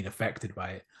 that's been affected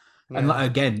by it. And yeah.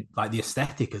 again, like the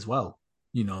aesthetic as well.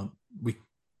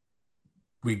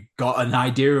 We got an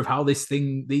idea of how these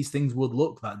things would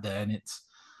look that day, and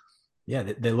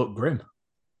they look grim.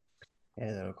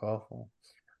 Yeah, they look awful.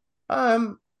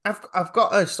 I've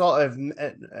got a sort of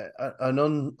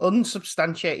an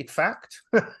unsubstantiated fact.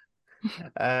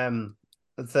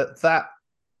 That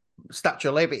Statue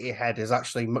of Liberty head is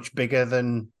actually much bigger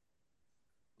than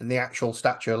the actual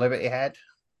Statue of Liberty head.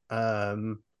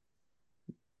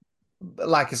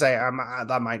 Like I say,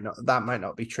 that might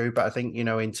not be true, but I think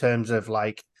in terms of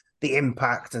like the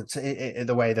impact and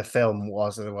the way the film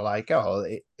was, they were like, oh,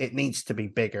 it needs to be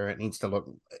bigger. It needs to look,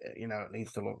 it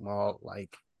needs to look more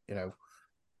like,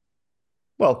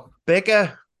 well,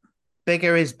 bigger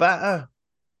is better.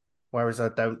 Whereas I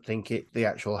don't think the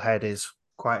actual head is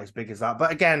quite as big as that.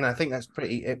 But again, I think it's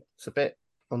a bit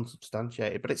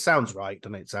unsubstantiated, but it sounds right,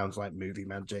 doesn't it? It sounds like movie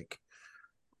magic.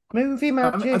 Movie I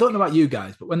magic. don't know about you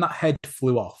guys, but when that head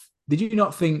flew off, did you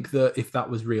not think that if that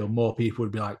was real, more people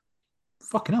would be like,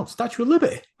 fucking hell, Statue of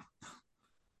Liberty?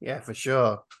 Yeah, for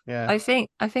sure. Yeah. I think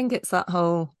it's that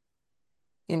whole,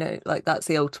 like that's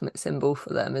the ultimate symbol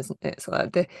for them, isn't it? So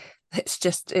they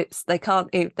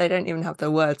don't even have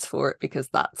the words for it, because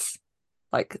that's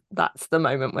the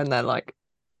moment when they're like,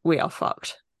 we are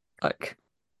fucked. Like,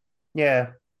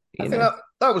 Yeah, I you think know.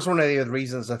 that was one of the other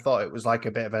reasons I thought it was like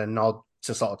a bit of a nod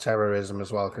to sort of terrorism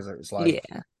as well, because it was like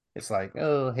Yeah, it's like,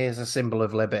 oh, here's a symbol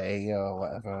of liberty or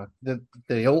whatever,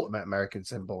 the ultimate American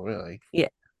symbol, really. yeah,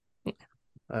 yeah.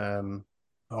 Um,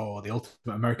 Oh, the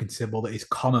ultimate American symbol that is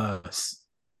commerce.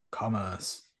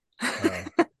 Commerce. oh,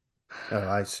 oh,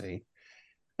 I see.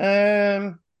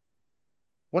 Um,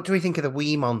 what do we think of the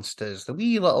wee monsters? The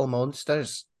wee little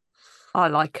monsters, I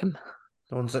like them.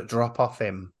 the ones that drop off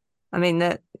him. I mean,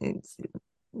 that it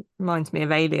reminds me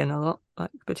of Alien a lot,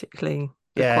 like particularly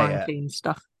the Yeah, yeah, quarantine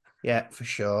stuff. yeah, for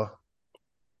sure.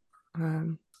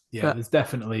 Um, Yeah, but there's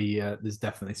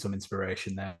definitely some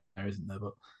inspiration there, isn't there?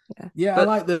 But yeah, yeah, I but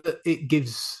like that uh, it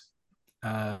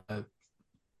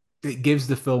gives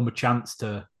the film a chance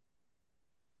to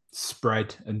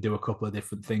spread and do a couple of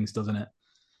different things, doesn't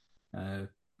it?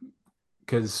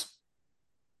 Because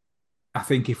I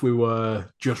think if we were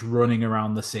just running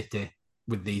around the city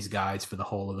with these guys for the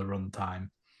whole of the runtime,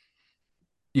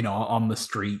 on the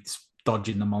streets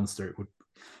dodging the monster,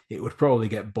 it would probably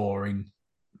get boring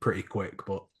pretty quick.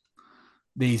 But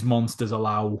these monsters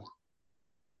allow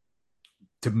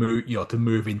to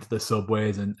move into the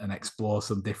subways and explore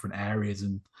some different areas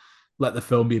and let the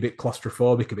film be a bit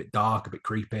claustrophobic, a bit dark, a bit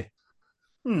creepy,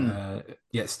 Hmm. uh,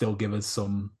 yet still give us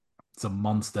some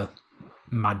monster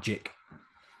magic.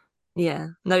 yeah,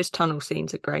 those tunnel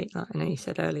scenes are great. Like I know you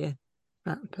said earlier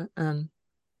that, but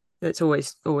it's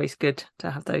always good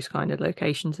to have those kind of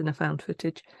locations in a found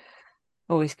footage.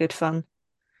 Always good fun.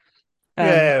 Um,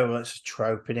 Yeah, well, it's a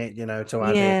trope in it,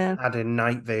 to yeah, add in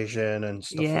night vision and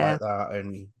stuff yeah. like that,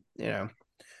 and you know,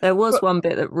 There was but one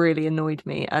bit that really annoyed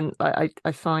me, and I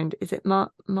find is it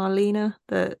Marlena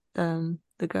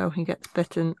the girl who gets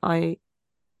bitten. I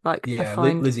Yeah,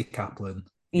 find Lizzie Kaplan.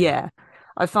 Yeah, yeah,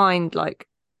 I find like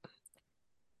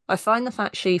I find the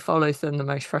fact she follows them the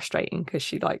most frustrating because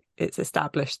she like it's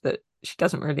established that she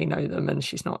doesn't really know them and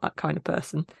she's not that kind of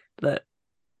person that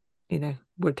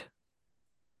would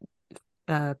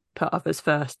put others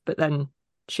first. But then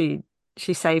she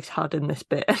she saved Hud in this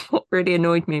bit. And what really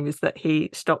annoyed me was that he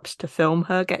stopped to film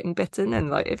her getting bitten, and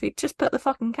like if he just put the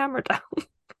fucking camera down,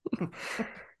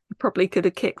 he probably could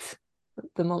have kicked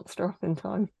the monster off in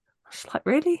time. I was like,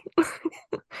 really?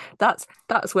 That's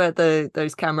where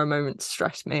those camera moments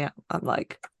stress me out. I'm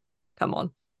like, come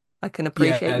on, I can yeah.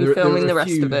 appreciate you There filming are a the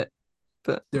rest of few it,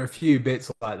 but there are a few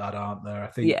bits like that, aren't there?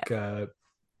 I yeah,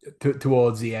 think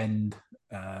towards the end,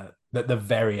 at the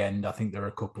very end, I think there are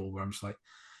a couple where I'm just like,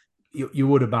 you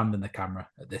would abandon the camera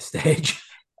at this stage.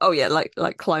 oh yeah,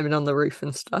 like climbing on the roof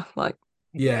and stuff. Like,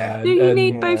 Yeah, do and, you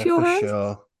need and both yeah, your for hands?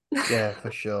 sure. Yeah,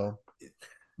 for sure.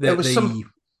 There the was some.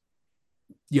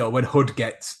 the when Hood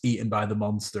gets eaten by the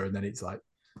monster, and then it's like,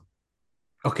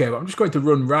 okay, well, I'm just going to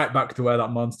run right back to where that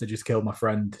monster just killed my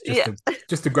friend, just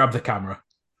Yeah, to grab the camera.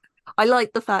 I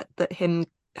like the fact that him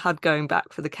had going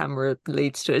back for the camera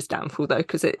leads to his downfall though,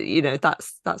 because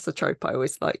that's a trope I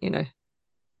always like.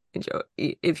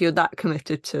 If you're that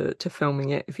committed to filming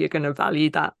it, if you're going to value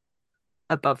that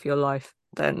above your life,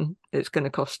 then it's going to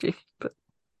cost you.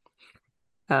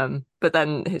 But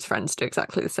then his friends do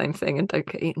exactly the same thing and don't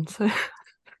get eaten. So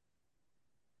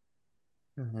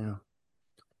Yeah.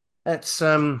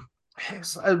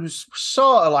 It was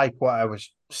sort of like what I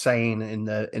was saying in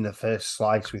the first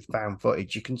slice with found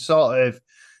footage. You can sort of,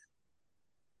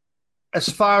 as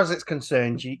far as it's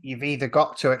concerned, you've either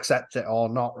got to accept it or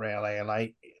not, really.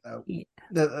 Like, yeah,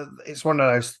 it's one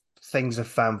of those things of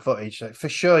found footage. Like, for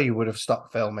sure, you would have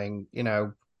stopped filming.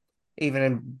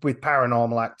 Even with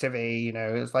paranormal activity,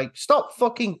 it's like stop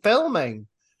fucking filming.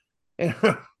 You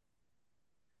know,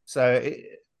 so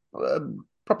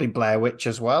probably Blair Witch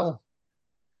as well.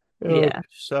 yeah,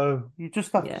 So you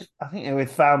just have yeah, to, I think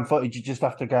with found footage, you just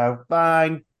have to go,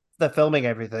 fine, they're filming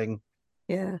everything.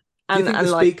 yeah. Do you And think they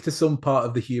and like speak to some part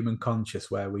of the human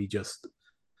conscious where we just,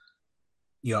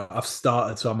 I've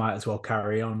started, so I might as well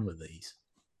carry on with these?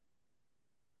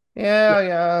 Yeah,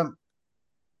 yeah.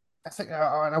 I think,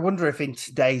 and I wonder if in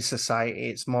today's society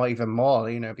it's more, even more,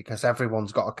 because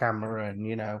everyone's got a camera, and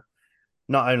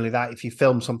not only that, if you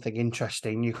film something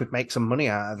interesting, you could make some money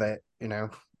out of it.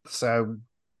 So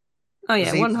oh yeah,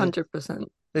 there's even 100%.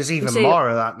 there's You even see, more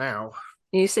of that now.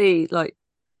 you see, like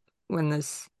when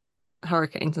there's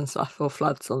hurricanes and stuff or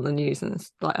floods on the news, and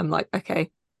it's like I'm like,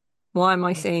 okay, why am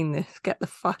I seeing this? Get the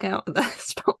fuck out of there!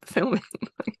 Stop filming.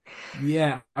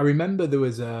 Yeah, I remember there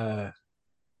was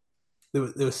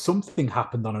something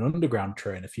happened on an underground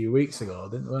train a few weeks ago,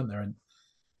 weren't there? And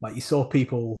like you saw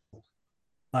people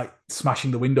like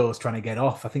smashing the windows trying to get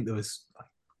off. I think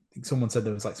someone said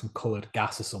there was like some coloured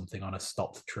gas or something on a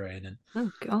stopped train, and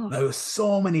Oh god. there were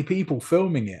so many people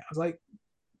filming it. I was like,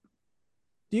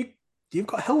 you you've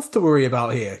got health to worry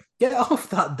about here. Get off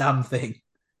that damn thing.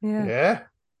 Yeah. Yeah,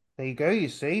 there you go. You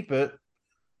see, but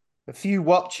a few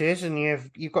watches and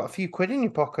you've got a few quid in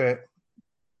your pocket.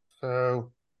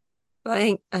 So But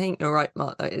I think you're right,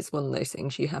 Mark. That is one of those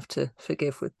things you have to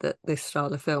forgive with this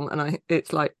style of film. And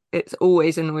it's like it's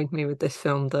always annoyed me with this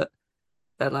film that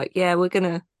they're like, yeah,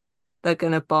 they're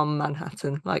gonna bomb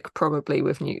Manhattan, like probably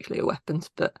with nuclear weapons,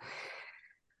 but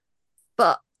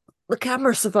the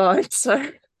camera survived, so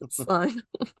it's fine.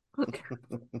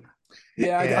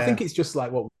 Yeah, I yeah. think it's just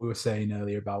like what we were saying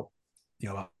earlier about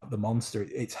about the monster.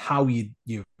 It's how you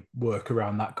work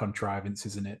around that contrivance,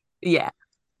 isn't it? Yeah,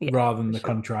 yeah, Rather than for the sure.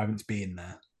 contrivance being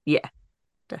there. Yeah,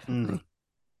 Mm.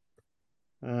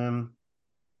 definitely.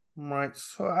 Right.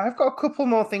 So I've got a couple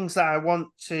more things that I want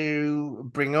to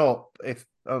bring up, if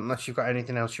unless you've got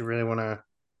anything else you really want to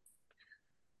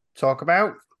talk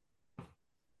about.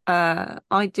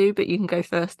 I do, but you can go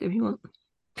first if you want.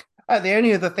 The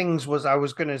only other things was I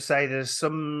was going to say there's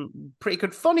some pretty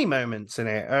good funny moments in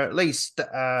it, or at least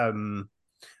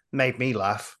made me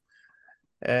laugh.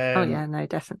 Oh yeah, Um, no,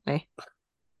 definitely.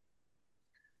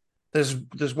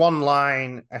 there's one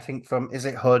line I think from is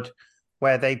it Hood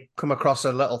where they come across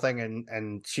a little thing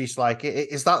and she's like,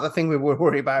 "Is that the thing we were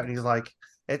worried about?" And he's like,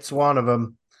 "It's one of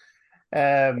them,"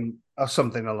 or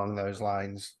something along those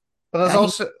lines. But Yeah,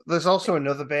 he, there's also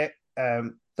another bit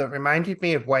that reminded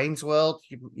me of Wayne's World.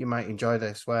 You might enjoy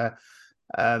this, where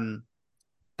um,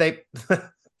 they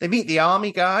they meet the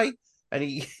army guy and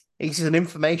he's an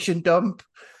information dump,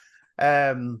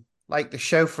 like the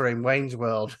chauffeur in Wayne's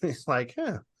World. It's like,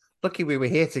 huh, lucky we were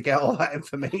here to get all that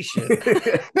information.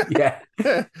 Yeah.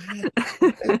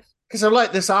 Because I'm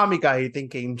like this army guy, you're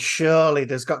thinking, surely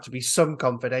there's got to be some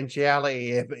confidentiality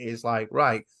here. But he's like,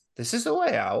 right, this is the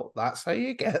way out. That's how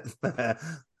you get there.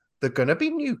 They're going to be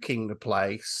nuking the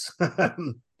place.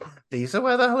 These are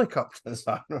where the helicopters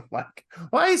are. I'm like,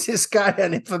 why is this guy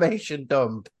an information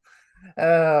dump?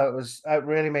 It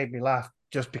really made me laugh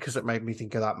just because it made me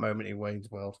think of that moment in Wayne's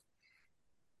World.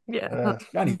 yeah, Uh, that's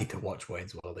I need to watch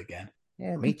Wayne's World again.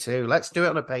 yeah, me too. Let's do it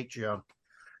on a Patreon.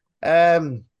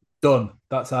 Done.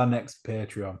 That's our next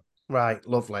Patreon. Right,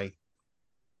 lovely.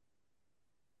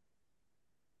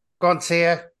 Go on,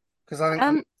 Tia, because I think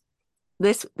um.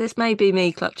 This may be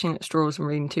me clutching at straws and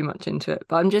reading too much into it,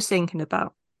 but I'm just thinking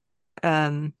about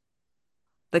um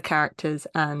the characters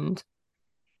and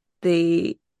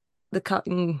the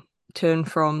cutting turn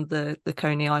from the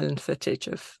Coney Island footage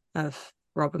of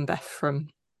Rob and Beth from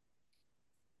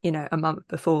a month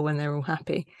before when they're all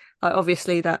happy. Like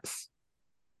obviously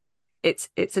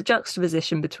it's a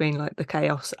juxtaposition between like the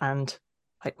chaos and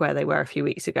like where they were a few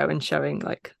weeks ago and showing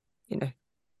like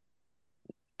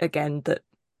again that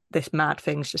this mad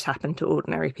things just happened to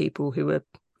ordinary people who were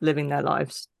living their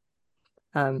lives,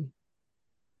 um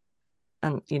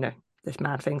and this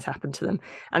mad things happened to them,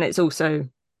 and it's also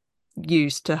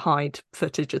used to hide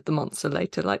footage of the monster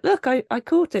later, like look, I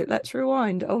caught it, let's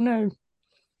rewind. Oh no,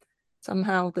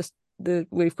 somehow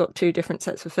we've got two different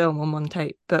sets of film on one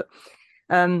tape. But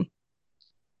um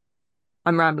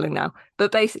I'm rambling now,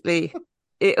 but basically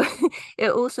it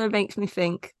it also makes me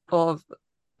think of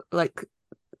like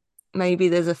maybe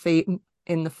there's a theme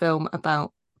in the film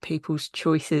about people's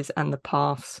choices and the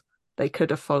paths they could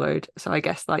have followed. So I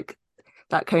guess like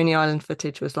that Coney Island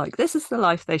footage was like, this is the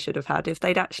life they should have had if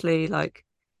they'd actually like,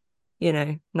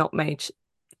 not made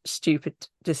stupid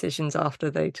decisions after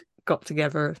they'd got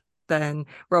together. Then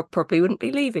Rob probably wouldn't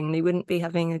be leaving and he wouldn't be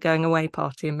having a going away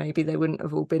party, and maybe they wouldn't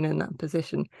have all been in that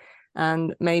position.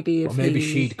 And maybe Or if maybe he,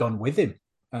 she'd gone with him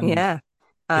and yeah,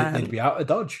 they'd um, be out of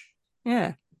Dodge.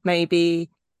 yeah, maybe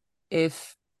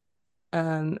if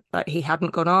like he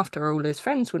hadn't gone after her, all his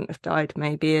friends wouldn't have died.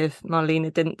 Maybe if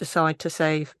Marlena didn't decide to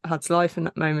save Hud's life in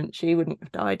that moment, she wouldn't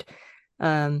have died.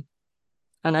 Um,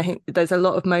 and I think there's a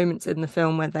lot of moments in the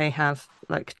film where they have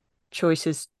like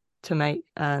choices to make,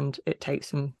 and it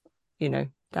takes them,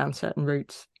 down certain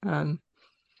routes. And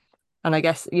I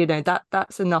guess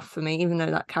that's enough for me, even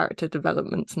though that character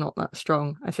development's not that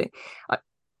strong. I,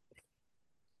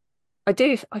 I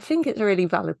think it's a really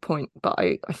valid point, but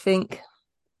I think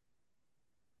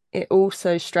it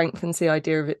also strengthens the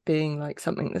idea of it being like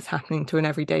something that's happening to an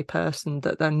everyday person,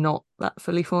 that they're not that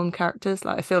fully formed characters.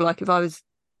 Like I feel like if I was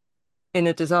in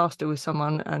a disaster with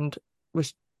someone and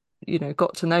was,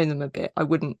 got to know them a bit, I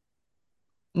wouldn't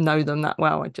know them that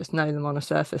well. I just know them on a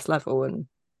surface level, and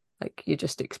like you're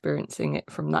just experiencing it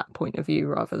from that point of view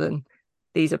rather than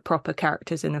these are proper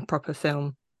characters in a proper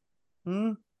film.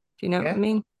 mm, Do you know what I yeah,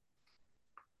 mean?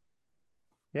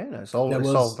 yeah, no, There it's all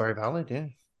was very valid. Yeah.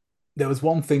 there was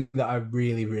one thing that I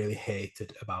really, really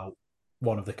hated about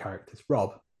one of the characters,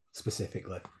 Rob.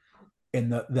 specifically, in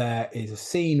that there is a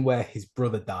scene where his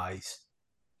brother dies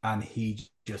and he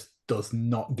just does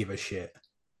not give a shit.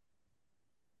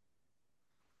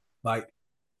 Like,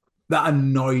 that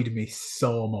annoyed me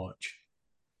so much.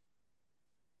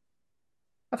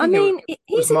 I I think mean, was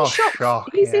he's in more shock. shock.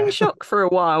 He's in Yeah, shock for a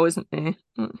while, isn't he?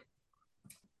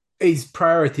 His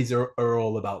priorities are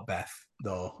all about Beth,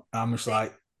 though. I'm just See,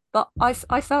 like, but I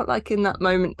felt like in that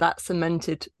moment that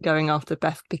cemented going after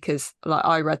Beth because like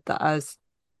I read that as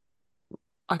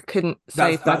I couldn't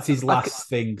save my that's his I could, last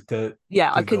thing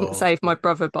yeah, I to couldn't go. save my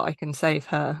brother, but I can save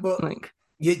her. But Like,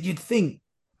 you'd think,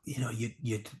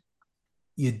 you'd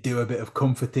do a bit of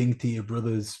comforting to your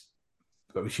brother's.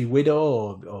 Was she widow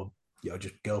or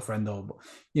just girlfriend, or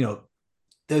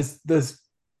there's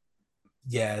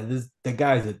yeah, there's the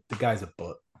guy's a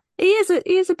butt. he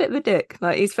is a bit of a dick.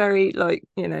 Like he's very like,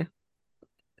 yeah,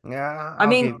 I I'll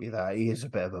mean, give you that. He is a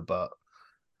bit of a butt.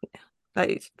 like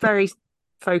he's very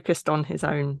focused on his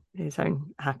own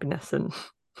happiness and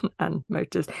and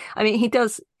motives. I mean, he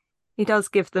does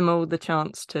give them all the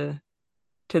chance to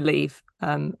leave.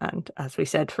 And as we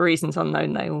said, for reasons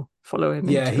unknown, they all follow him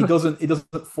Yeah, he into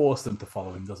doesn't force them to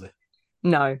follow him, does he?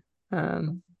 no.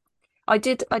 Um, I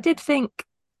did think,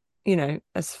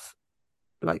 as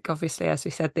like obviously as we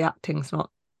said, the acting's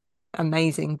not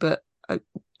amazing, but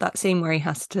that scene where he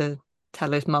has to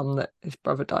tell his mum that his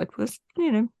brother died was,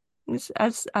 was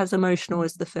as emotional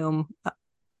as the film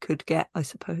could get, I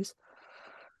suppose.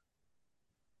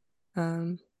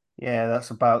 Um, Yeah,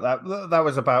 that's about that. That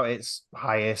was about its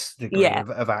highest degree yeah,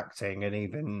 of acting, and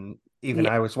even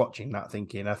yeah, I was watching that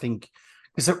thinking, I think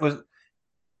because it was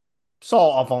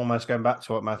sort of almost going back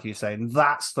to what Matthew's saying.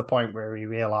 That's the point where he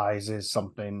realizes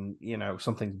something,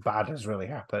 something bad has really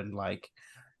happened. Like,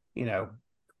 you know,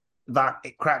 that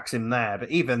it cracks him there.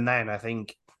 But even then, I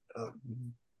think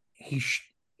he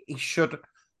he should.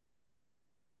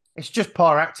 It's just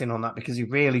poor acting on that because he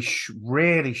really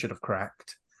should have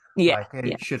cracked. yeah, Like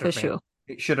yeah, it should for have been. sure.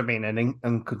 It should have been an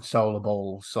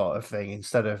inconsolable sort of thing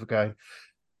instead of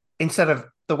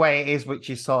the way it is, which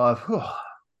is sort of.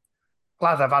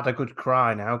 Glad I've had a good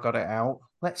cry now, got it out.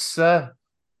 Let's go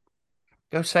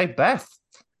save Beth.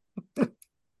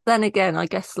 Then again, I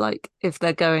guess like if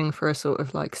they're going for a sort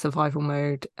of like survival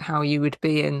mode, how you would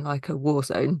be in like a war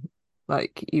zone,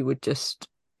 like you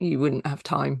wouldn't have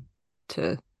time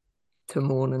to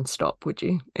mourn and stop, would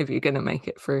you? If you're gonna make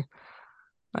it through.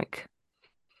 Like,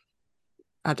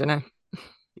 I don't know.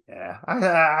 Yeah,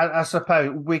 I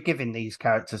suppose we're giving these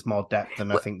characters more depth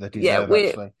than I think they Yeah, deserve, we're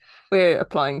actually. we're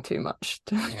applying too much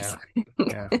to Yeah, this.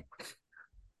 yeah.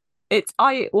 It's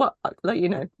I what like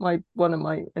my one of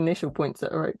my initial points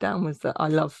that I wrote down was that I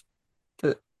love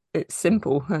that it's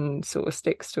simple and sort of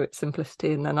sticks to its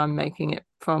simplicity, and then I'm making it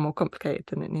far more complicated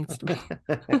than it needs to be.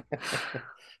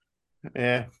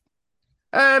 Yeah.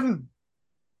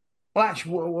 Well,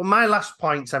 actually, my last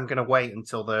points, I'm going to wait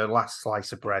until the last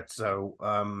slice of bread. So,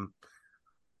 I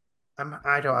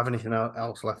don't have anything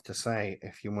else left to say.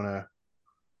 If you want to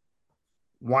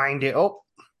wind it up,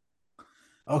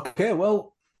 Okay,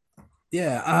 well,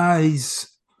 yeah, as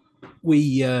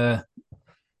we have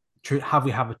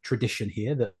a tradition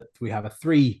here that we have a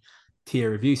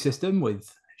 3-tier review system,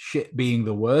 with shit being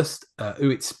the worst, ooh,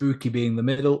 it's spooky being the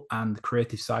middle, and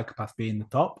creative psychopath being the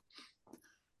top.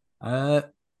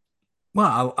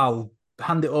 Well, I'll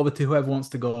hand it over to whoever wants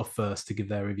to go first to give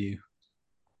their review.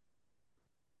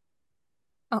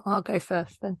 I'll go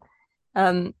first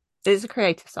then. It's a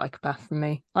creative psychopath for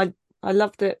me. I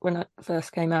loved it when it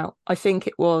first came out. I think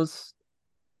it was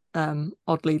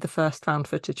oddly the first found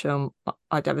footage film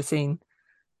I'd ever seen.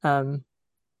 Um,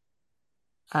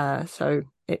 so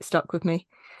it stuck with me.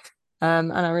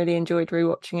 And I really enjoyed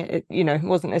rewatching it. It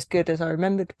wasn't as good as I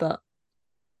remembered, but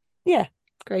yeah,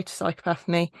 greater psychopath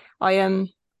for me.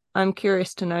 I'm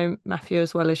curious to know, Matthew,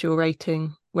 as well as your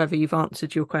rating, whether you've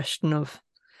answered your question of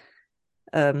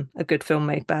a good film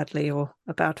made badly or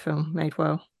a bad film made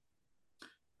well.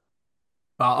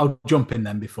 I'll jump in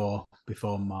then before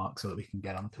Mark, so that we can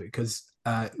get onto it, because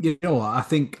you know what, I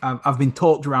think I've been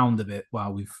talked around a bit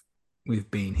while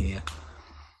we've been here.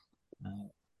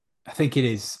 I think it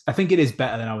is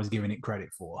better than I was giving it credit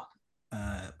for.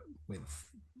 With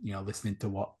listening to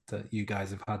what you guys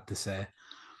have had to say,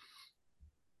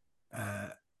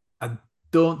 I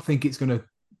don't think it's going to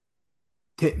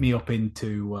tip me up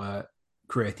into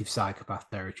creative psychopath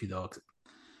territory, though.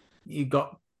 You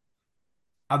got,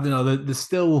 I don't know, there's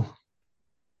still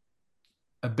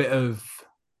a bit of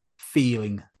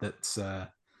feeling that's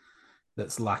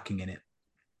lacking in it.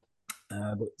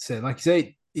 But like you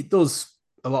say, it does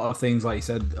a lot of things, like you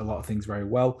said, a lot of things very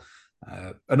well.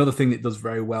 Another thing that does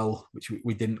very well, which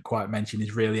we didn't quite mention,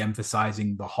 is really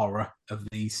emphasizing the horror of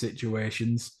these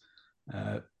situations.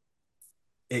 Uh,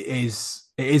 it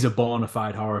is a bona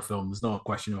fide horror film. There's no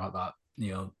question about that.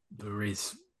 There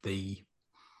is the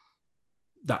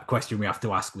that question we have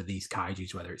to ask with these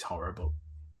kaiju's whether it's horror, but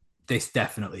this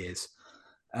definitely is.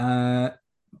 And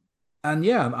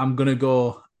yeah, I'm gonna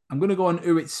go. I'm gonna go on.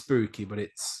 Ooh, it's spooky, but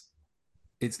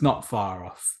it's not far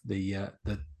off the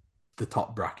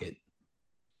top bracket.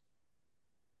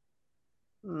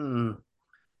 Hmm.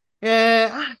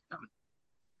 Yeah,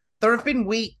 there have been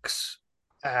weeks,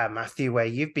 Matthew, where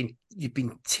you've been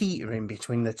teetering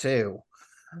between the two.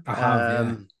 I have, yeah.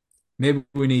 Um, Maybe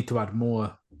we need to add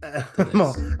more to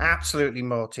more, this. absolutely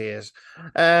more tears.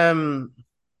 Um,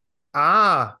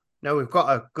 ah, no, we've got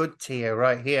a good tier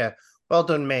right here. Well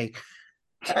done, me.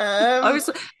 I Um, was,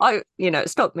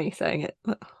 stop me saying it.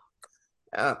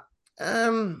 uh,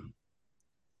 um,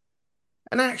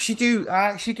 and I actually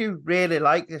do really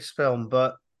like this film,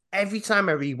 but every time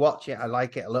I rewatch it, I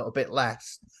like it a little bit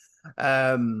less.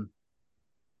 Um,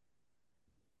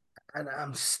 and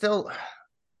I'm still,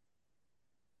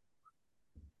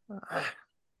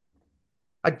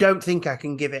 I don't think I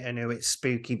can give it a no. It's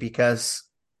spooky because,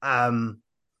 um,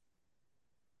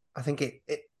 I think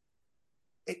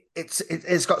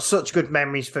it's got such good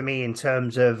memories for me in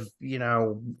terms of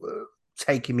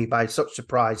taking me by such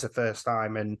surprise the first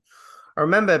time, and I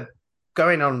remember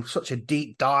going on such a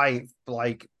deep dive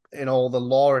like in all the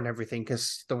lore and everything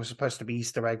because there was supposed to be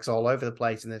Easter eggs all over the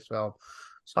place in this film.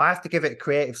 So I have to give it a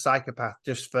creative psychopath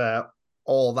just for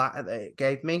all that it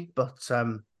gave me. But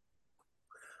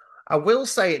I will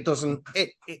say it doesn't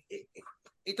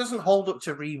hold up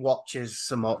to rewatches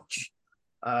so much,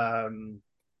 um,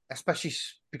 especially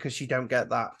because you don't get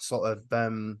that sort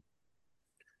of.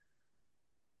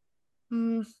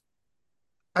 Hmm,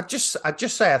 I'd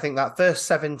just say I think that first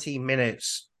 17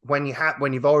 minutes when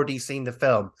you've already seen the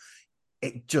film,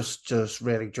 it just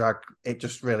really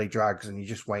drags, and you're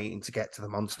just waiting to get to the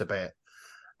monster bit.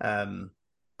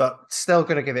 But still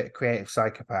going to give it a creative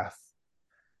psychopath.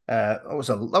 That was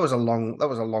a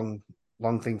long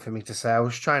thing for me to say. I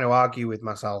was trying to argue with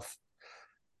myself.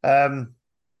 Um,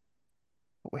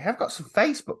 but we have got some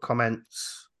Facebook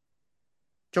comments.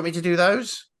 Do you want me to do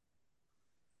those?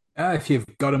 If you've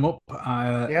got them up,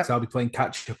 Yeah. so I'll be playing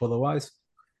catch up otherwise.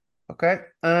 Okay.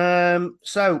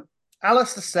 So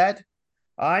Alistair said,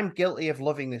 I'm guilty of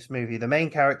loving this movie. The main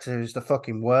character is the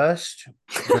fucking worst.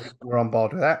 We're on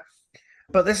board with that.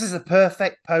 But this is a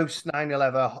perfect post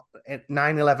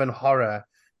 9/11 horror.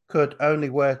 Could only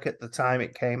work at the time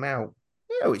it came out.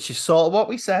 Yeah, which is sort of what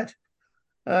we said.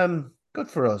 Good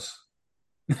for us.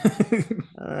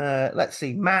 Let's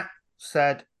see. Matt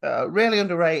said, really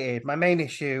underrated. My main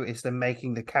issue is them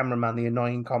making the cameraman the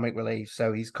annoying comic relief,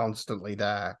 so he's constantly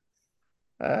there.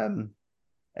 Um,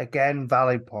 Again,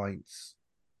 valid points.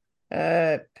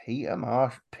 Peter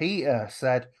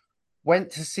said,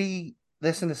 went to see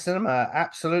this in the cinema.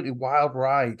 Absolutely wild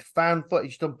ride. Found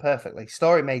footage done perfectly.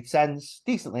 Story made sense.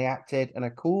 Decently acted, and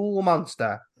a cool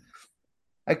monster.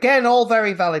 Again, all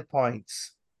very valid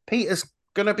points. Peter's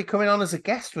going to be coming on as a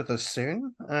guest with us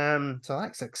soon. So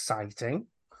that's exciting.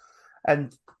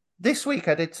 And this week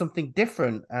I did something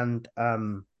different and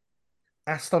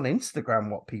asked on Instagram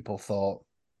what people thought.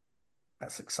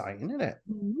 That's exciting, isn't it?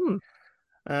 Mm.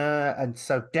 And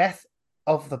so Death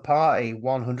of the Party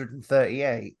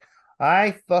 138.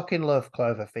 I fucking love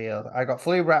Cloverfield. I got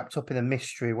fully wrapped up in the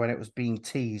mystery when it was being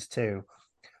teased too.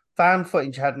 Fan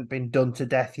footage hadn't been done to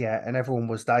death yet, and everyone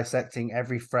was dissecting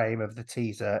every frame of the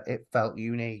teaser. It felt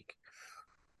unique.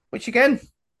 Which again,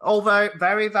 all very,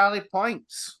 very valid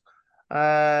points.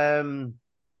 Do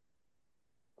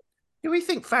we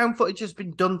think found footage has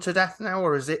been done to death now,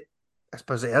 or is it? I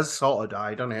suppose it has sort of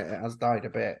died, hasn't it? It has died a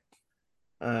bit.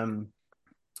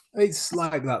 It's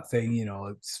like that thing,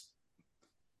 it's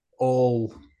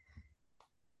all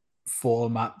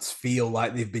formats feel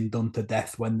like they've been done to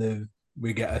death when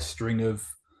we get a string of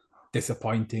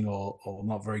disappointing or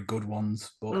not very good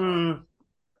ones, but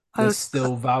there's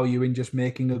still value in just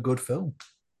making a good film.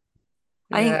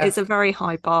 I think it's a very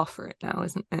high bar for it now,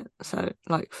 isn't it? So,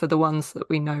 like for the ones that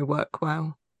we know work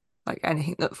well, like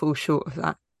anything that falls short of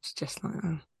that, it's just like,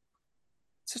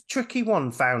 It's a tricky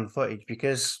one, found footage,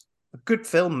 because a good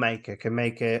filmmaker can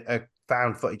make a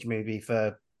found footage movie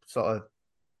for sort of,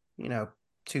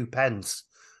 2 pence,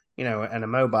 and a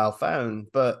mobile phone.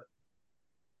 But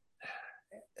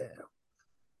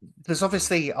there's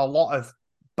obviously a lot of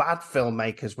bad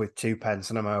filmmakers with 2 pence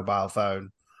and a mobile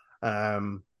phone.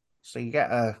 So you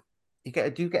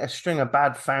do get a string of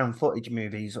bad found footage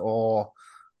movies, or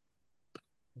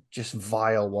just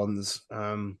vile ones,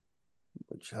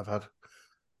 which I've had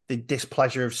the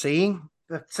displeasure of seeing.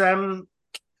 But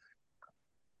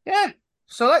yeah,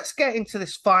 so let's get into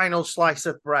this final slice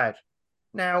of bread.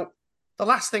 Now, the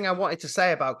last thing I wanted to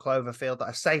say about Cloverfield that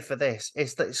I say for this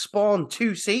is that it spawned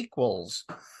two sequels.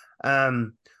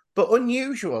 But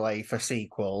unusually for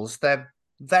sequels, they're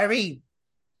very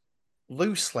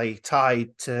loosely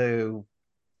tied to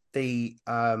the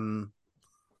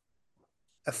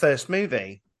first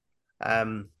movie.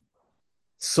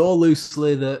 So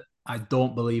loosely that I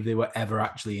don't believe they were ever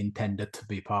actually intended to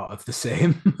be part of the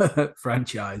same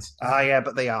franchise. Yeah,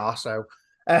 but they are. So,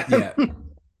 Yeah.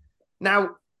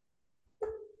 Now,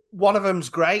 one of them's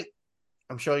great.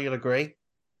 I'm sure you'll agree.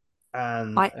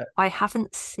 And I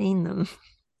haven't seen them.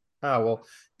 oh well,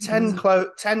 10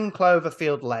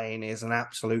 Cloverfield Lane is an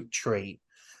absolute treat.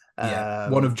 Yeah,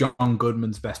 one of John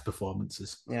Goodman's best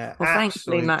performances. Yeah, Well,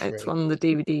 thankfully, Matt, treat. it's one of the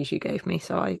DVDs you gave me,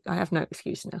 so I have no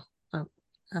excuse now. I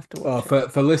have to watch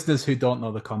it. For listeners who don't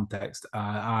know the context,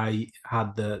 I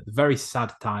had the very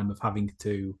sad time of having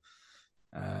to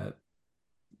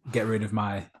get rid of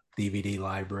my DVD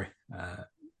library,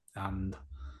 and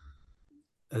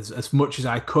as much as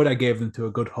I could, I gave them to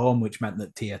a good home, which meant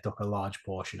that Tia took a large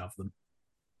portion of them.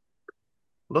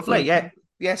 Lovely, yeah.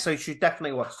 So you should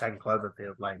definitely watch 10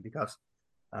 Cloverfield Lane because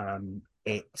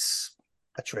it's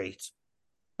a treat.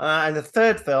 And the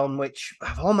third film, which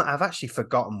I've actually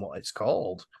forgotten what it's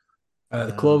called.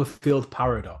 The Cloverfield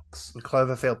Paradox. The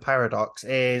Cloverfield Paradox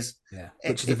is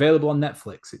which is available on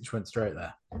Netflix. It just went straight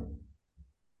there.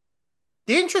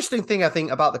 The interesting thing I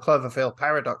think about the Cloverfield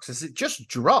Paradox is it just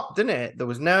dropped, didn't it? There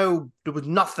was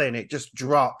nothing. It just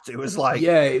dropped. It was like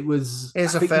it was.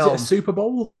 Here's a film. Is it a Super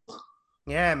Bowl?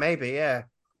 Yeah, maybe. Yeah,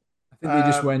 I think they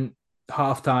just went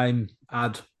halftime.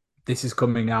 This is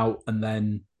coming out, and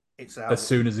then it's out. As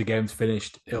soon as the game's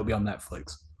finished, it'll be on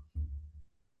Netflix.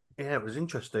 Yeah, it was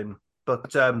interesting,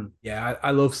 but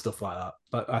I love stuff like that.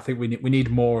 But I think we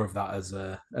need more of that as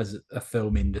a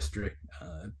film industry.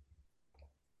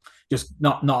 Just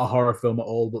not a horror film at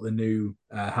all, but the new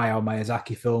Hayao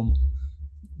Miyazaki film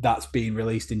that's being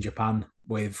released in Japan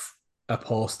with a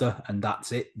poster, and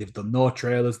that's it. They've done no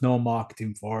trailers, no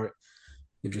marketing for it.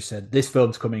 They've just said this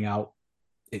film's coming out.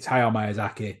 It's Hayao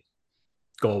Miyazaki.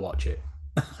 Go watch it.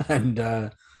 And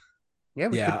we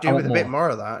could do with a bit more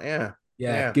of that.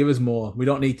 Yeah, give us more. We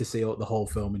don't need to see the whole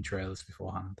film in trailers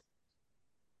beforehand.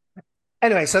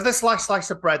 Anyway, so this last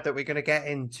slice of bread that we're going to get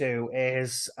into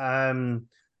is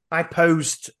I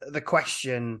posed the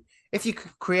question: if you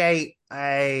could create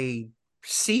a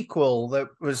sequel that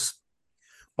was,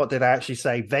 what did I actually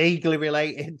say, vaguely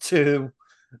related to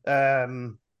a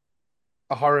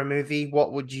horror movie,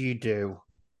 what would you do?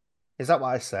 Is that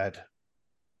what I said?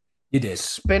 You did.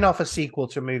 Spin off a sequel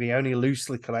to a movie only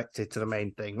loosely connected to the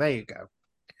main thing. There you go.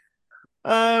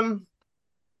 Do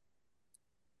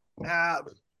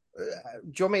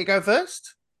you want me to go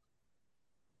first?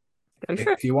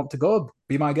 If you want to go,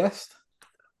 be my guest.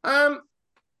 So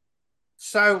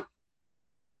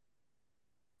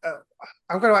I'm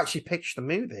going to actually pitch the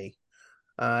movie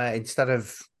instead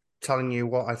of telling you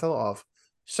what I thought of.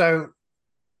 So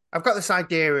I've got this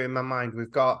idea in my mind.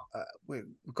 We've got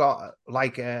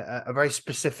like a very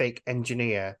specific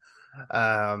engineer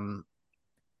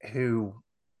who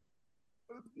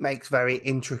makes very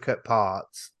intricate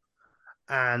parts,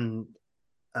 and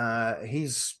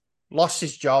he's lost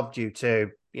his job due to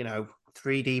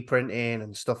 3D printing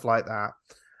and stuff like that.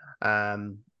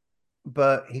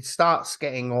 But he starts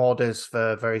getting orders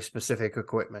for very specific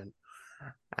equipment,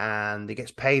 and he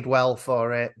gets paid well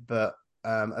for it, but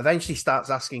eventually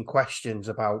starts asking questions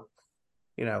about,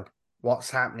 what's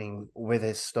happening with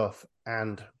his stuff.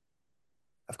 And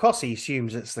of course, he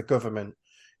assumes it's the government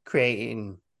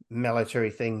creating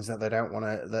military things that they don't want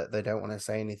to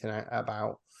say anything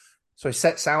about. So he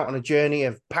sets out on a journey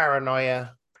of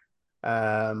paranoia.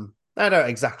 I don't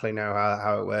exactly know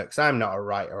how it works. I'm not a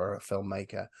writer or a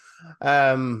filmmaker.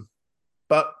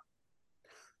 But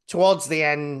towards the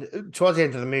end of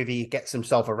the movie, he gets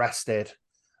himself arrested.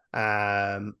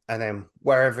 And then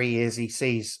wherever he is, he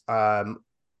sees on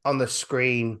the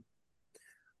screen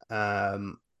a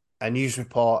news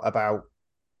report about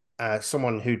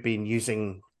someone who'd been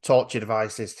using torture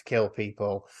devices to kill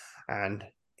people, and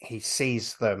he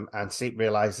sees them and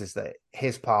realizes that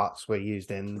his parts were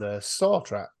used in the saw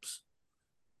traps.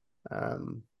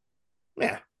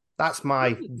 That's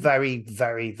my very,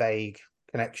 very vague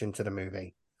connection to the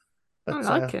movie. But,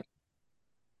 I like it.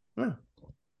 Yeah.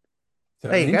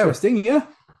 There you interesting, go.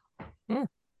 Yeah.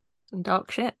 Some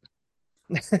dark shit.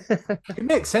 It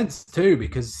makes sense too,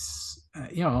 because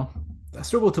I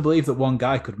struggle to believe that one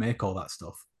guy could make all that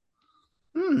stuff.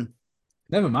 Hmm.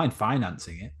 Never mind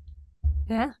financing it.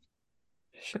 Yeah,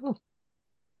 sure.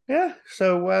 Yeah.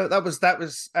 So that was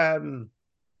the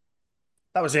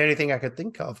only thing I could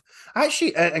think of.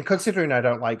 Actually, and considering I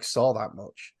don't like Saw that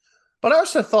much, but I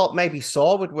also thought maybe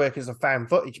Saw would work as a found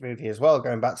footage movie as well.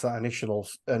 Going back to that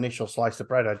initial slice of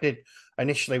bread, I did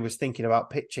initially was thinking about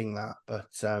pitching that, but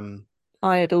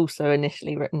I had also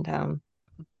initially written down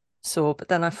Saw, but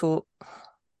then I thought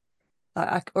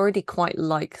I already quite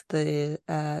like the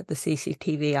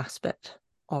CCTV aspect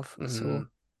of Saw. mm,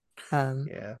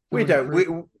 yeah, I wouldn't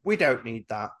really. we don't need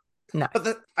that. No.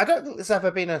 But I don't think there's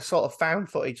ever been a sort of found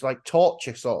footage like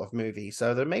torture sort of movie,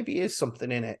 so there maybe is something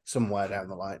in it somewhere down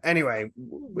the line. Anyway,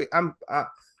 I'm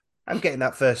getting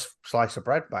that first slice of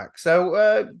bread back.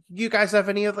 So, you guys have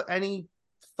any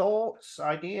thoughts,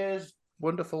 ideas?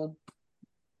 Wonderful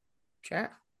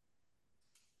chat.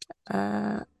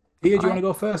 Uh, Here, do you want I to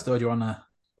go first, or do you want to let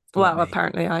well, me?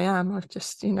 apparently I am. I've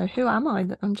just, who am I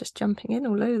that I'm just jumping in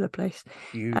all over the place?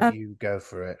 Um, You go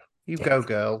for it. You Yeah. go,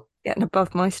 girl. Getting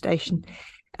above my station.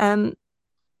 Um,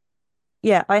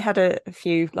 yeah, I had a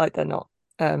few like they're not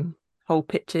whole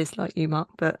pitches like you, Mark,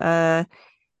 but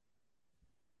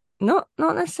not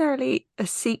necessarily a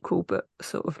sequel, but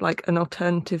sort of like an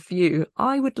alternative view.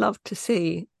 I would love to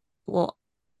see what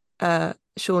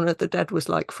Shaun of the Dead was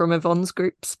like from Yvonne's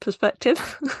group's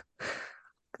perspective,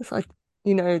 because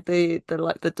the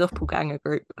like the doppelganger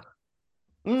group,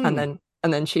 and Mm,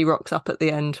 then she rocks up at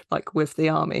the end like with the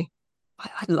army.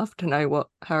 I'd love to know what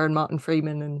her and Martin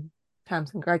Freeman and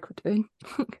Tamsin Greig were doing.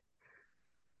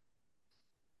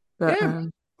 But yeah,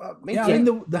 me Yeah, I yeah, mean,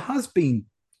 too. there has been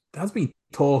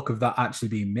talk of that actually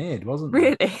being made, wasn't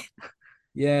there? really.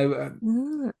 Yeah,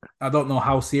 I don't know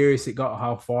how serious it got,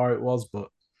 how far it was, but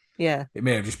Yeah, it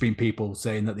may have just been people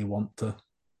saying that they want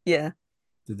yeah.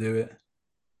 to do it.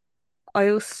 I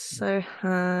also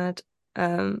had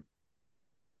um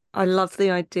I love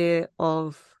the idea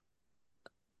of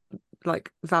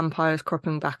like vampires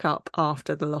cropping back up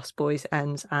after the Lost Boys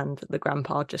ends and the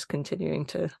grandpa just continuing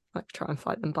to like try and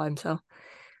fight them by himself.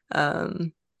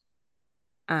 Um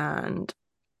and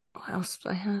what else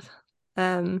did I have?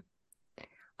 Um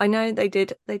I know they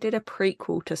did a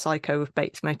prequel to Psycho with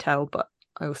Bates Motel, but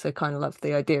I also kind of love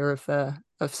the idea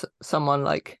of someone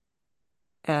like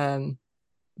um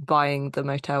buying the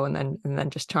motel and then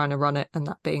just trying to run it and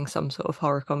that being some sort of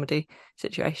horror comedy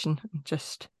situation.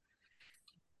 Just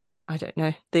I don't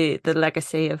know the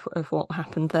legacy of what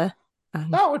happened there.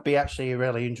 And That would be actually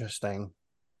really interesting.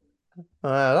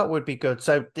 That would be good.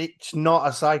 So it's not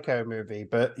a psycho movie,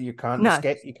 but you can't no,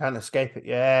 escape. You can't escape it.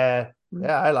 Yeah,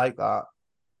 yeah, I like that.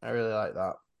 I really like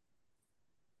that.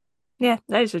 yeah,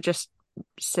 those are just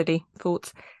silly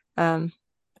thoughts.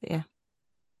 Yeah,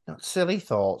 Not silly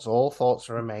thoughts. All thoughts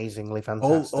are amazingly All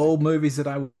fantastic. movies that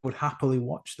I would happily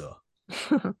watch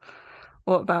though.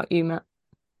 what about you, Matt?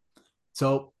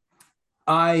 So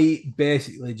I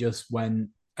basically just went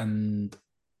and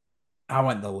I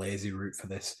went the lazy route for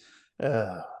this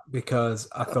Uh, because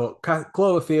I thought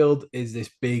Cloverfield is this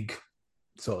big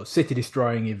sort of city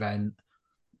destroying event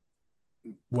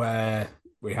where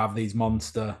we have these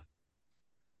monster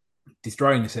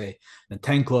destroying the city. And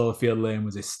 10 Cloverfield Lane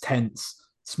was this tense,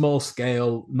 small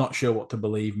scale, not sure what to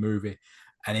believe movie.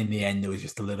 And in the end, there was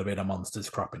just a little bit of monsters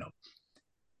cropping up.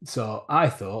 So I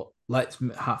thought, let's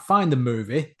find a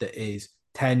movie that is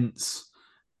tense,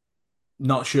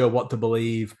 not sure what to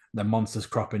believe, then monsters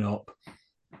cropping up,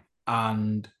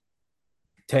 and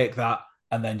take that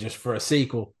and then just for a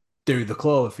sequel, do the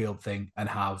Cloverfield thing and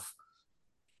have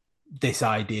this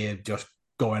idea just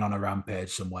going on a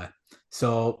rampage somewhere.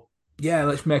 So yeah,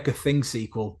 let's make a Thing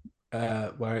sequel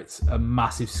where it's a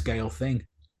massive scale thing.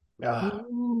 ah,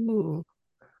 Ooh,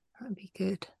 that'd be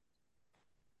good.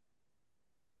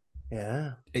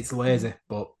 yeah, It's Yeah. lazy,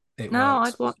 but it No,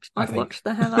 works. I I'd think. watch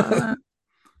the hell out of that.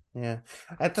 yeah.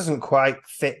 It doesn't quite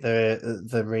fit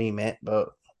the remit, but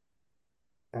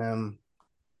um,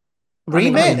 I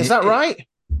mean, I I remit mean, is that right?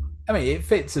 it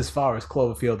fits as far as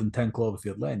Cloverfield and 10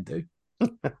 Cloverfield Lane do.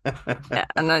 yeah,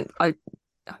 and I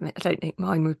mean, I don't think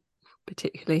mine would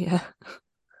particularly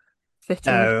fit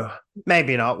in with No,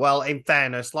 maybe not. Well, in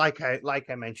fairness, like I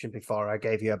mentioned before, I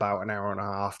gave you about an hour and a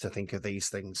half to think of these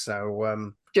things.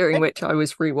 So during which I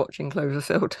was rewatching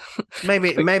Cloverfield.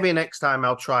 maybe next time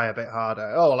I'll try a bit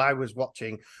harder. Oh, well, I was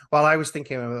watching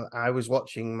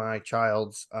my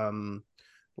child's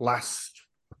last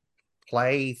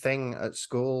play thing at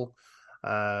school.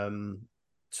 Um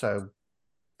so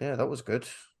yeah, that was good.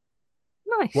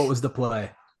 What Nice. was the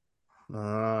play?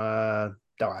 Uh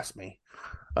don't ask me.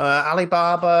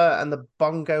 Alibaba and the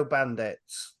Bongo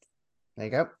Bandits. There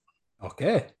you go.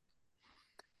 Okay.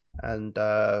 and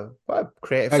well,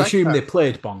 Creative I assume they Psychopath.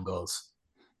 played bongos.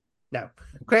 No,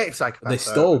 Creative They Psychopath.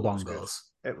 stole It was good. bongos.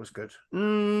 It was good.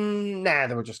 Nah,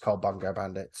 they were just called Bongo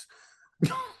Bandits.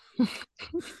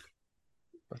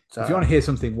 But If you want to hear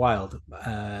something wild,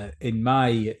 in my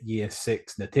year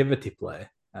 6 nativity play,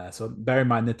 so bear in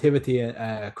mind, nativity,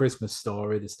 Christmas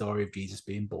story, the story of Jesus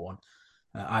being born,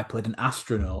 I played an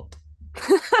astronaut.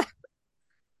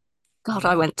 God,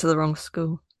 I went to the wrong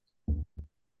school.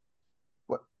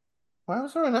 what? Why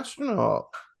was there an astronaut?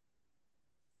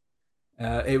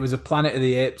 It was a Planet of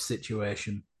the Apes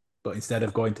situation, but instead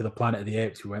of going to the Planet of the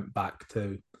Apes, we went back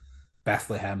to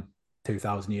Bethlehem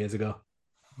 2,000 years ago.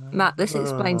 Matt, this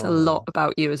explains a lot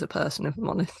about you as a person, if I'm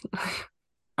honest.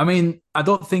 I mean, I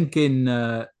don't think in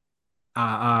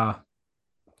our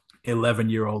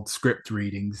 11-year-old script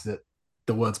readings that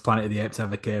the words Planet of the Apes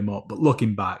ever came up, but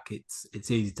looking back, it's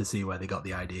easy to see where they got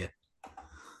the idea.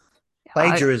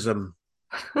 Plagiarism.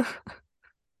 I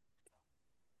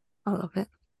love it.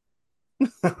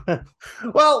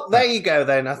 Well, there you go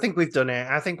then. I think we've done it.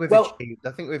 I think we've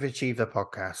achieved the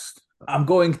podcast. I'm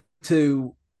going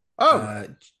to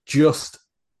just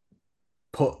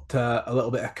put a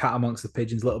little bit of cat amongst the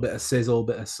pigeons, a little bit of sizzle, a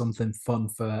bit of something fun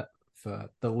for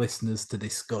the listeners to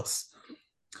discuss.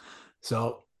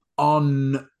 So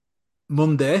on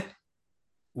Monday,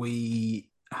 we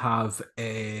have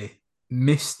a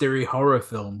mystery horror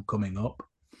film coming up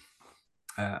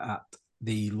at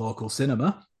the local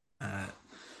cinema.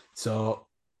 So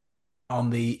on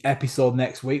the episode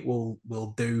next week,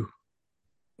 we'll do,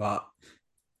 but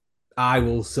I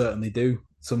will certainly do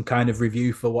some kind of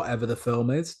review for whatever the film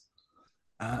is.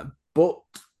 But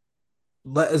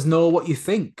let us know what you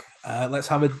think. Let's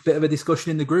have a bit of a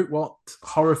discussion in the group. What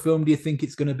horror film do you think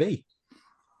it's going to be?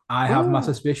 I have my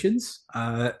suspicions.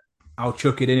 I'll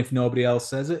chuck it in if nobody else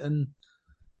says it. And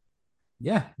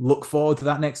yeah, look forward to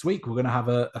that next week. We're going to have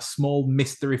a small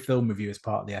mystery film review as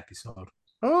part of the episode.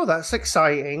 Oh, that's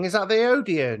exciting. Is that the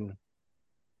Odeon?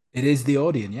 It is the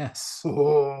Odeon, yes.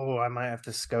 Oh, I might have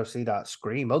to go see that.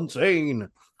 Scream Unseen.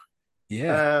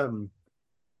 Yeah.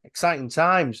 Exciting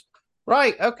times.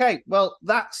 Right, okay. Well,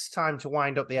 that's time to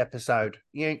wind up the episode.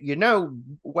 You know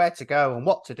where to go and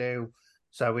what to do,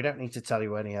 so we don't need to tell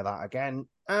you any of that again.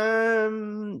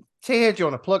 Tia, do you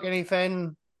want to plug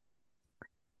anything?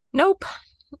 Nope.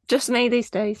 Just me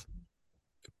these days.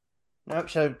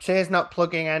 Nope, so Tia's not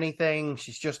plugging anything.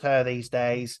 She's just her these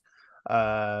days.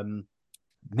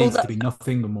 Needs to be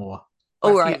nothing more.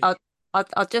 All right,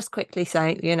 I'll just quickly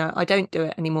say, I don't do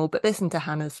it anymore, but listen to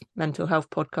Hannah's mental health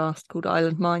podcast called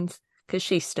Island Minds, because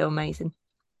she's still amazing.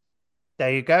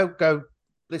 There you go. Go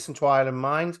listen to Island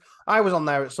Minds. I was on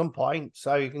there at some point,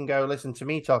 so you can go listen to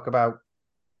me talk about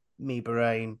me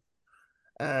brain.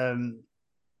 Is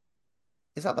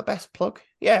that the best plug?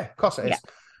 Yeah, of course it is.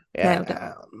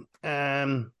 Yeah.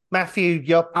 Matthew,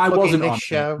 you're I wasn't this on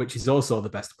show, which is also the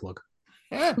best plug.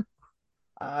 Yeah.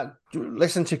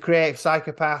 Listen to Creative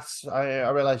Psychopaths. I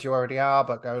realize you already are,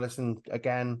 but go listen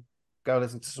again. Go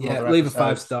listen to some other leave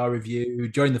episodes. a 5-star review.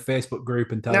 Join the Facebook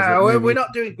group and tell us. No, we're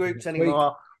not doing groups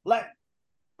anymore.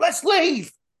 Let's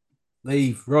leave.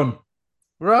 Leave. Run.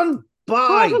 Bye.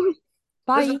 Bye.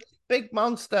 There's a big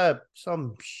monster.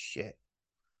 Some shit.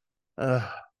 Bye,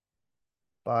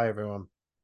 everyone.